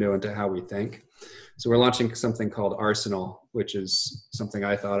a window into how we think. So we're launching something called Arsenal, which is something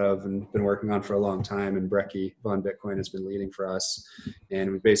I thought of and been working on for a long time. And Brecky Von Bitcoin has been leading for us.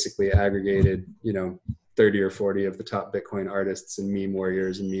 And we basically aggregated, 30 or 40 of the top Bitcoin artists and meme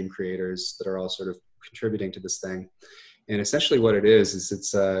warriors and meme creators that are all sort of contributing to this thing. And essentially what it is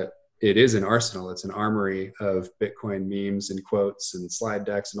it is an arsenal. It's an armory of Bitcoin memes and quotes and slide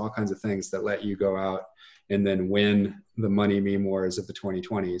decks and all kinds of things that let you go out and then win the money meme wars of the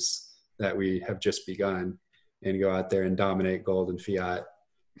 2020s that we have just begun, and go out there and dominate gold and fiat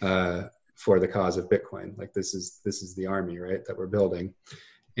for the cause of Bitcoin. Like this is the army, right, that we're building.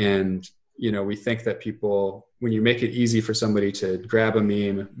 And, we think that people, when you make it easy for somebody to grab a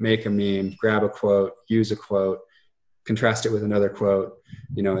meme, make a meme, grab a quote, use a quote, contrast it with another quote,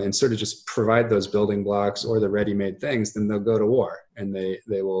 and sort of just provide those building blocks or the ready-made things, then they'll go to war and they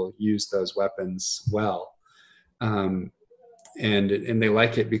will use those weapons well. And they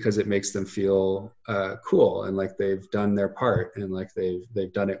like it because it makes them feel cool and like they've done their part and like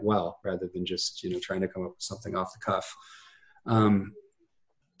they've done it well, rather than just trying to come up with something off the cuff.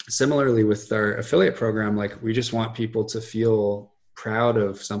 Similarly with our affiliate program, like we just want people to feel proud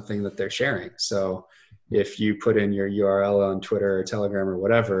of something that they're sharing. So if you put in your URL on Twitter or Telegram or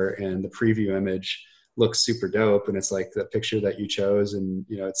whatever, and the preview image looks super dope, and it's like the picture that you chose, and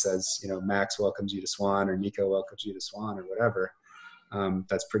it says Max welcomes you to Swan, or Nico welcomes you to Swan, or whatever.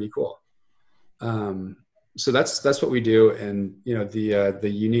 That's pretty cool. So that's what we do. And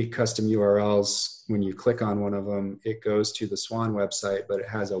the unique custom URLs, when you click on one of them, it goes to the Swan website, but it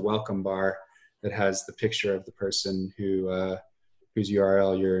has a welcome bar that has the picture of the person whose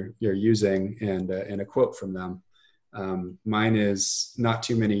URL you're using, and a quote from them. Mine is, not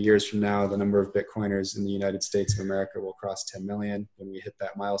too many years from now, the number of Bitcoiners in the United States of America will cross 10 million. When we hit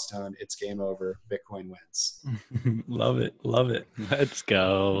that milestone, it's game over. Bitcoin wins. Love it. Let's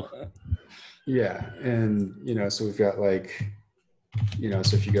go. Yeah. And, so we've got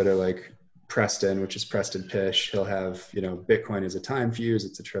so if you go to Preston, which is Preston Pish, he'll have, Bitcoin is a time fuse.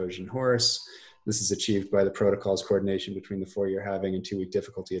 It's a Trojan horse. This is achieved by the protocol's coordination between the Fourier halving and 2-week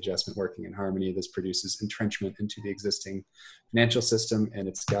difficulty adjustment working in harmony. This produces entrenchment into the existing financial system, and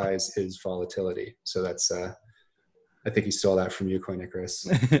its guise is volatility. So that's, I think he stole that from you, Coin Icarus.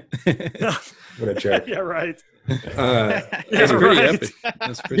 What a jerk. Yeah, right. That's pretty epic.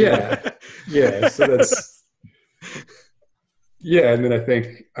 That's pretty epic. Yeah. So that's, and then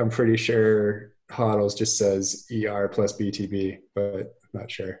I'm pretty sure HODLs just says ER plus BTB, but I'm not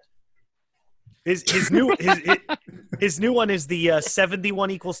sure. His new one is the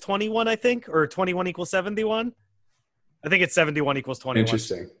 71 equals 21, I think, or 21 equals 71. I think it's 71 equals 21.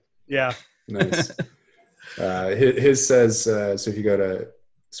 Interesting. Yeah. Nice. His says, so if you go to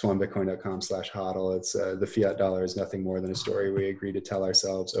swanbitcoin.com/hodl, it's the fiat dollar is nothing more than a story we agree to tell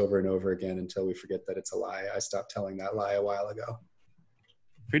ourselves over and over again until we forget that it's a lie. I stopped telling that lie a while ago.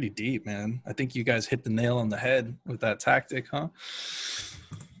 Pretty deep, man. I think you guys hit the nail on the head with that tactic, huh?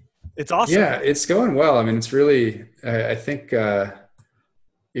 It's awesome. Yeah, it's going well. I mean, it's really, I think it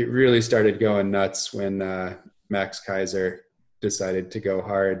really started going nuts when Max Kaiser decided to go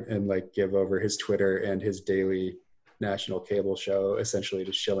hard and give over his Twitter and his daily national cable show essentially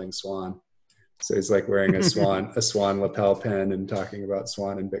to shilling Swan. So he's wearing a Swan lapel pin and talking about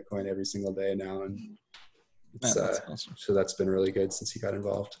Swan and Bitcoin every single day now. And it's, that's awesome. So that's been really good since he got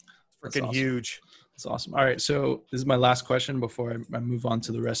involved. Freaking awesome. Huge. That's awesome. All right. So this is my last question before I move on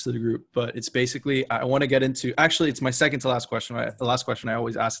to the rest of the group, but it's basically, I want to get into, actually it's my second to last question. Right? The last question I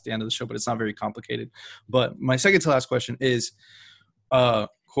always ask at the end of the show, but it's not very complicated. But my second to last question is,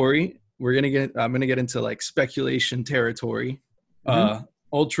 Corey, I'm going to get into speculation territory.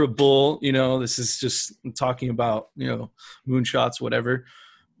 Ultra bull, this is just talking about, moonshots, whatever.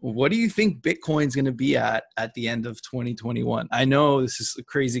 What do you think Bitcoin's going to be at the end of 2021? I know this is a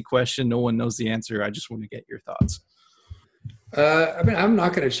crazy question. No one knows the answer. I just want to get your thoughts. I'm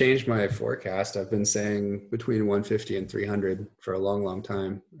not going to change my forecast. I've been saying between 150 and 300 for a long, long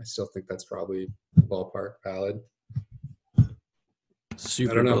time. I still think that's probably ballpark valid.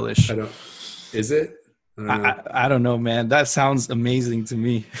 Super bullish. Is it? I don't know, man. That sounds amazing to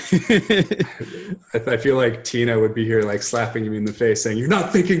me. I feel like Tina would be here slapping you in the face saying, you're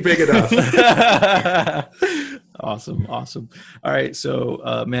not thinking big enough. Awesome. All right.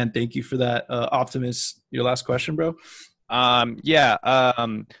 So, man, thank you for that. Optimus, your last question, bro?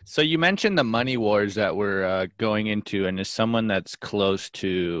 So you mentioned the money wars that we're going into, and as someone that's close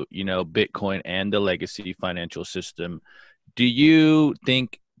to, Bitcoin and the legacy financial system, do you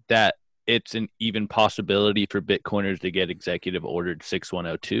think that it's an even possibility for Bitcoiners to get executive ordered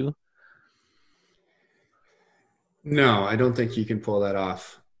 6102? No, I don't think you can pull that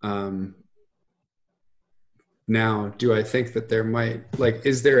off. Now, do I think that there might,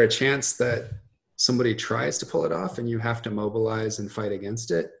 is there a chance that somebody tries to pull it off and you have to mobilize and fight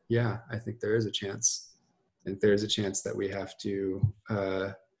against it? Yeah, I think there is a chance. I think there's a chance that we have to,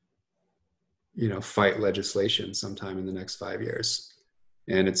 fight legislation sometime in the next 5 years.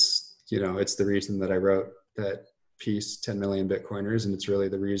 And it's the reason that I wrote that piece, 10 million Bitcoiners. And it's really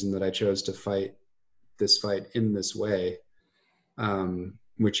the reason that I chose to fight this fight in this way,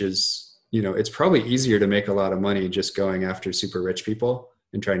 which is, it's probably easier to make a lot of money just going after super rich people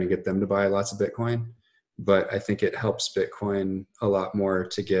and trying to get them to buy lots of Bitcoin. But I think it helps Bitcoin a lot more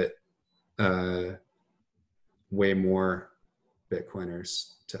to get way more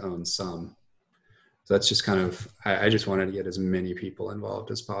Bitcoiners to own some. So that's just I just wanted to get as many people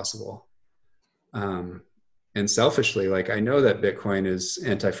involved as possible. And selfishly, I know that Bitcoin is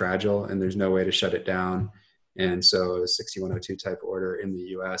anti-fragile and there's no way to shut it down. And so a 6102 type order in the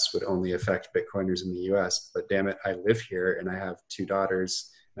US would only affect Bitcoiners in the US. But damn it, I live here and I have 2 daughters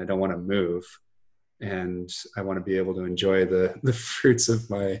and I don't want to move. And I want to be able to enjoy the fruits of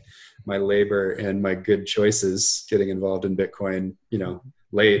my labor and my good choices getting involved in Bitcoin,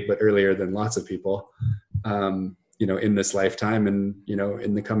 late, but earlier than lots of people. in this lifetime and,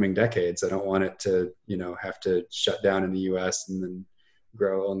 in the coming decades. I don't want it to, have to shut down in the US and then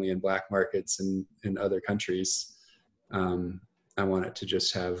grow only in black markets and in other countries. I want it to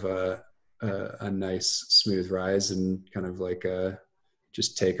just have a nice smooth rise and kind of like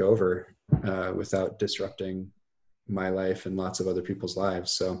just take over without disrupting my life and lots of other people's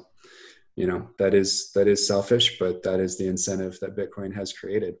lives. So, that is selfish, but that is the incentive that Bitcoin has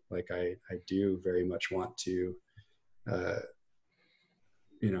created. Like I do very much want to,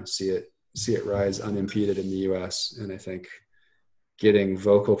 see it rise unimpeded in the US. And I think getting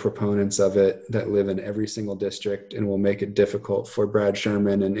vocal proponents of it that live in every single district and will make it difficult for Brad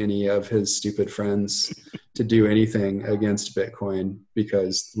Sherman and any of his stupid friends to do anything against Bitcoin,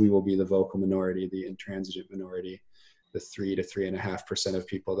 because we will be the vocal minority, the intransigent minority, the 3 to 3.5% of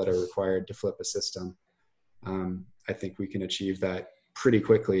people that are required to flip a system. I think we can achieve that pretty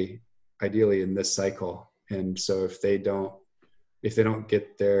quickly, ideally in this cycle. And so if they don't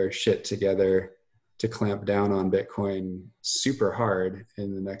get their shit together to clamp down on Bitcoin super hard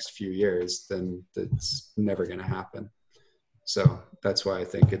in the next few years, then it's never going to happen. So that's why I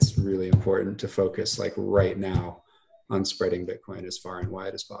think it's really important to focus like right now on spreading Bitcoin as far and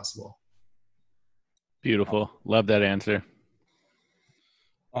wide as possible. Beautiful. Love that answer.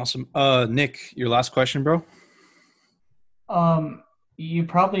 Awesome. Nick, your last question, bro. You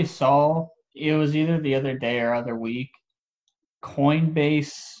probably saw, it was either the other day or other week,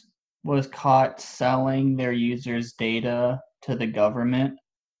 Coinbase was caught selling their users' data to the government.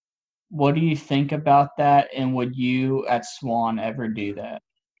 What do you think about that? And would you at Swan ever do that?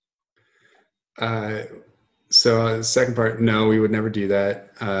 So the second part, no, we would never do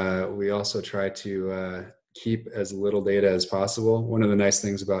that. We also try to keep as little data as possible. One of the nice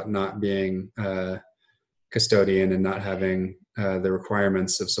things about not being a custodian and not having the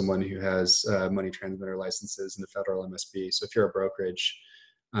requirements of someone who has money transmitter licenses in the federal MSB. So if you're a brokerage,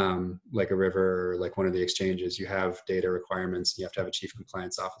 like a River or like one of the exchanges, you have data requirements. You have to have a chief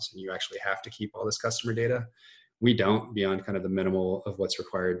compliance officer, and you actually have to keep all this customer data. We don't, beyond kind of the minimal of what's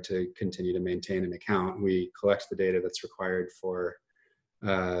required to continue to maintain an account. We collect the data that's required for,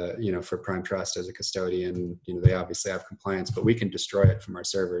 for Prime Trust as a custodian. They obviously have compliance, but we can destroy it from our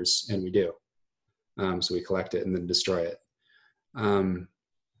servers, and we do. So we collect it and then destroy it. So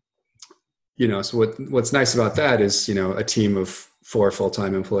what's nice about that is, a team of 4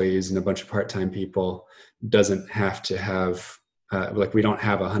 full-time employees and a bunch of part-time people doesn't have to have, we don't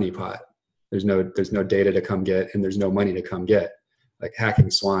have a honeypot. There's no data to come get, and there's no money to come get. Like hacking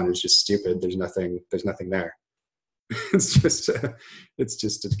Swan is just stupid. There's nothing there. It's just a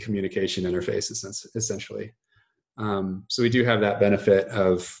communication interface essentially. So we do have that benefit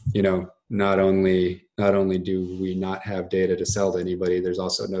of, not only do we not have data to sell to anybody, there's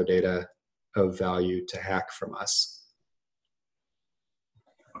also no data of value to hack from us.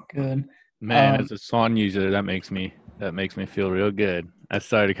 Good. Man, as a Swan user, that makes me feel real good. I'm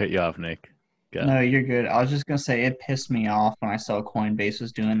sorry to cut you off, Nick. Go. No, you're good. I was just going to say it pissed me off when I saw Coinbase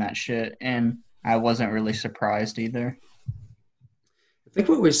was doing that shit, and I wasn't really surprised either. I think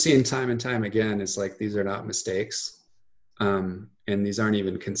what we've seen time and time again is like these are not mistakes, and these aren't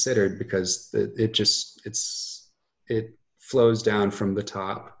even considered because it flows down from the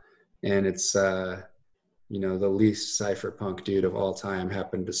top, and it's the least cypherpunk dude of all time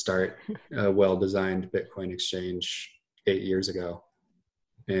happened to start a well-designed Bitcoin exchange 8 years ago,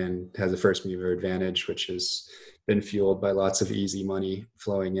 and has a first mover advantage, which has been fueled by lots of easy money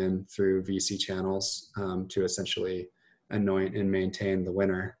flowing in through VC channels to essentially anoint and maintain the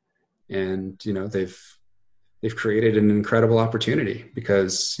winner. And, they've created an incredible opportunity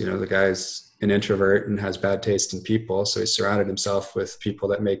because, the guy's an introvert and has bad taste in people. So he's surrounded himself with people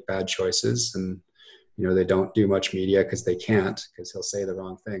that make bad choices, and, they don't do much media because they can't, because he'll say the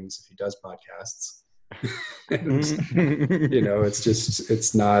wrong things if he does podcasts. And,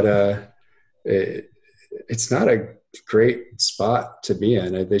 it's not a great spot to be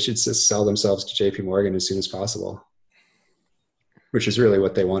in. They should just sell themselves to JP Morgan as soon as possible, which is really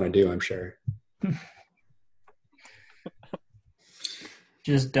what they want to do, I'm sure.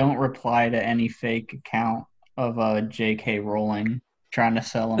 Just don't reply to any fake account of JK Rowling trying to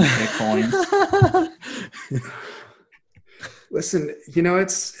sell them Bitcoin. Listen,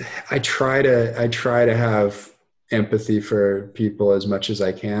 I try to have empathy for people as much as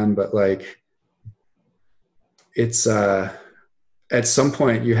I can, but like it's at some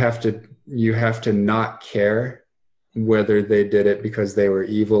point you have to not care whether they did it because they were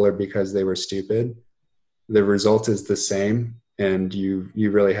evil or because they were stupid. The result is the same, and you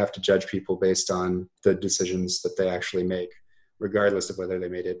really have to judge people based on the decisions that they actually make, regardless of whether they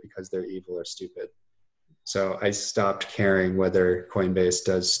made it because they're evil or stupid. So I stopped caring whether Coinbase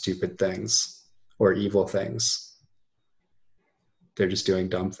does stupid things or evil things. They're just doing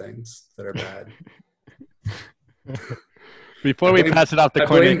dumb things that are bad. Before we pass it off to I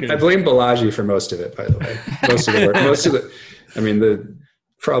Coinacres. blame Balaji for most of it, by the way.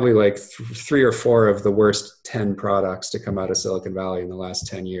 Probably like 3 or 4 of the worst 10 products to come out of Silicon Valley in the last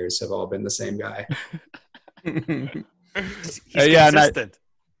 10 years have all been the same guy. He's consistent.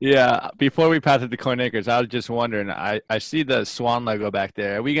 Before we pass it to Coinacres, I was just wondering, I see the Swan logo back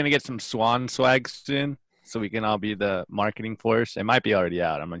there. Are we going to get some Swan swag soon so we can all be the marketing force? It might be already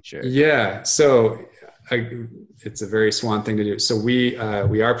out. I'm not sure. Yeah. So it's a very Swan thing to do. So we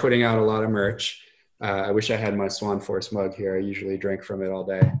are putting out a lot of merch. I wish I had my Swan Force mug here. I usually drink from it all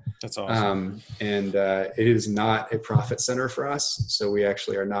day. That's awesome. It is not a profit center for us. So we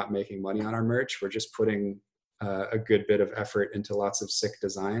actually are not making money on our merch. We're just putting a good bit of effort into lots of sick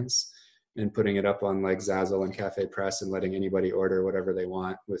designs and putting it up on like Zazzle and Cafe Press and letting anybody order whatever they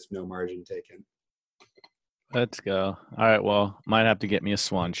want with no margin taken. Let's go. All right. Well, might have to get me a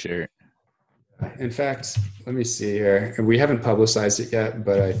Swan shirt. In fact, let me see here. We haven't publicized it yet,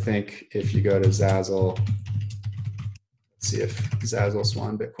 but I think if you go to Zazzle, let's see if Zazzle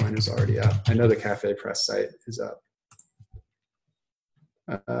Swan Bitcoin is already up. I know the Cafe Press site is up.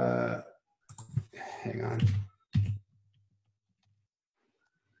 Hang on.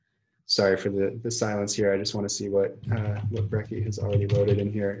 Sorry for the silence here. I just want to see what Brecky has already loaded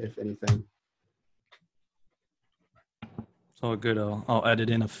in here, if anything. It's all good. I'll edit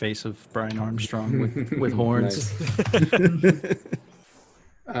in a face of Brian Armstrong with horns.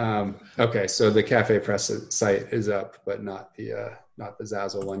 Okay, so the Cafe Press site is up, but not the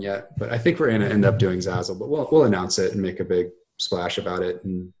Zazzle one yet. But I think we're going to end up doing Zazzle, but we'll announce it and make a big splash about it,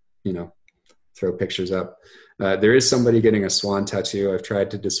 and throw pictures up. There is somebody getting a swan tattoo. I've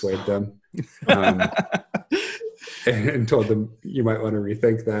tried to dissuade them. And told them you might want to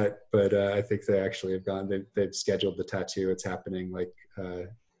rethink that, but I think they actually have gone. They've scheduled the tattoo. It's happening like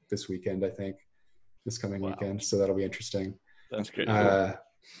this weekend, I think, this coming weekend. So that'll be interesting. That's great.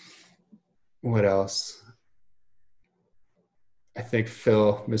 What else? I think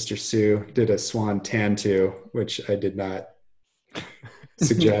Phil, Mr. Sue, did a swan tattoo, which I did not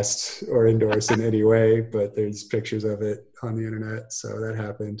suggest or endorse in any way, but there's pictures of it on the internet, so that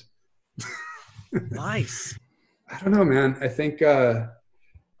happened. Nice. I don't know, man. I think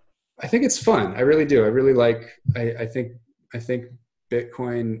it's fun. I really do. I really like. I think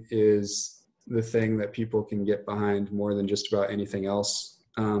Bitcoin is the thing that people can get behind more than just about anything else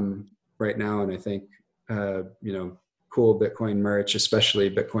right now. And I think cool Bitcoin merch, especially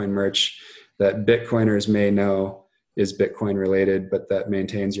Bitcoin merch that Bitcoiners may know is Bitcoin related, but that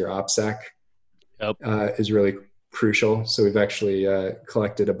maintains your OPSEC, is really crucial. So we've actually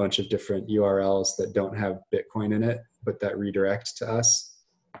collected a bunch of different URLs that don't have Bitcoin in it, but that redirect to us.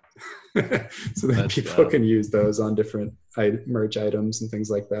 So that people can use those on different merch items and things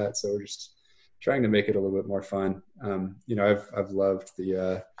like that. So we're just trying to make it a little bit more fun. I've loved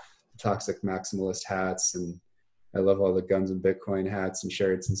the Toxic Maximalist hats, and I love all the Guns and Bitcoin hats and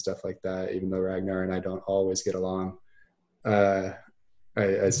shirts and stuff like that, even though Ragnar and I don't always get along. I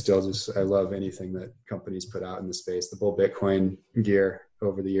still I love anything that companies put out in the space. The Bull Bitcoin gear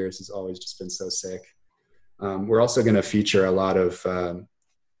over the years has always just been so sick. We're also going to feature a lot of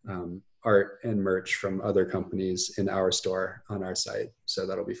art and merch from other companies in our store on our site. So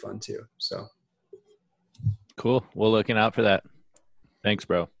that'll be fun too. So cool. We're looking out for that. Thanks,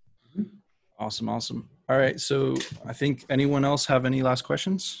 bro. Awesome. All right. So I think anyone else have any last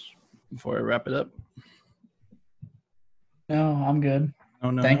questions before I wrap it up? No, I'm good. Oh,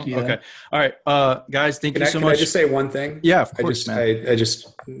 no. Thank you. Okay. All right. Guys, thank you so much. Can I just say one thing? Yeah, of course, man.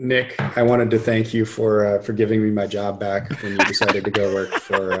 Nick, I wanted to thank you for giving me my job back when you decided to go work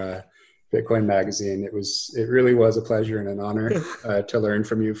for Bitcoin Magazine. It really was a pleasure and an honor to learn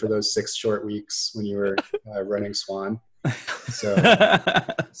from you for those 6 short weeks when you were running Swan. So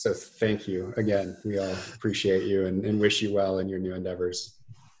thank you again. We all appreciate you and wish you well in your new endeavors.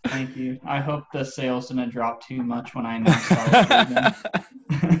 Thank you. I hope the sales didn't drop too much when I announced I was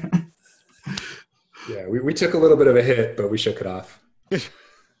leaving. Yeah, we took a little bit of a hit, but we shook it off. It's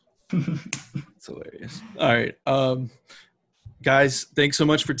hilarious. All right. Guys, thanks so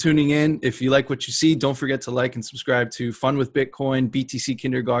much for tuning in. If you like what you see, don't forget to like and subscribe to Fun with Bitcoin, BTC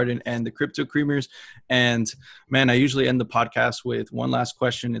Kindergarten, and the Crypto Creamers. And man, I usually end the podcast with one last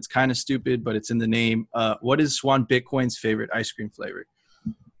question. It's kind of stupid, but it's in the name. What is Swan Bitcoin's favorite ice cream flavor?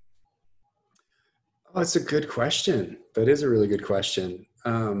 Oh, that's a good question. That is a really good question.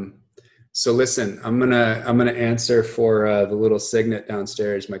 So listen, I'm gonna answer for the little Signet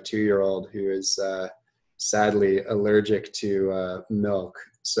downstairs, my 2-year-old who is sadly allergic to milk.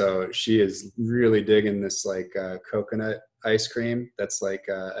 So she is really digging this like coconut ice cream that's like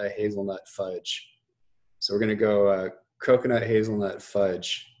a hazelnut fudge. So we're going to go coconut hazelnut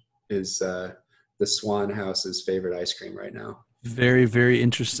fudge is the Swan House's favorite ice cream right now. Very, very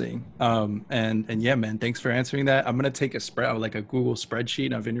interesting. And yeah, man, thanks for answering that. I'm going to take like a Google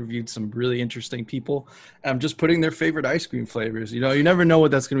spreadsheet. I've interviewed some really interesting people. I'm just putting their favorite ice cream flavors. You know, you never know what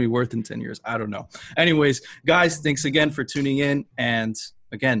that's going to be worth in 10 years. I don't know. Anyways, guys, thanks again for tuning in. And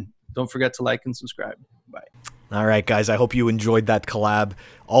again, don't forget to like and subscribe. Bye. All right, guys, I hope you enjoyed that collab.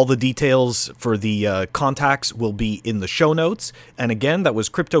 All the details for the contacts will be in the show notes. And again, that was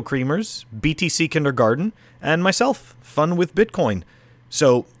Crypto Creamers, BTC Kindergarten, and myself, Fun with Bitcoin.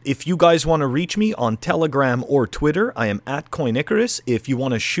 So if you guys want to reach me on Telegram or Twitter, I am at CoinIcarus. If you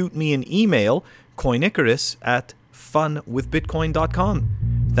want to shoot me an email, coinicarus@funwithbitcoin.com.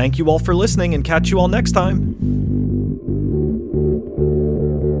 Thank you all for listening and catch you all next time.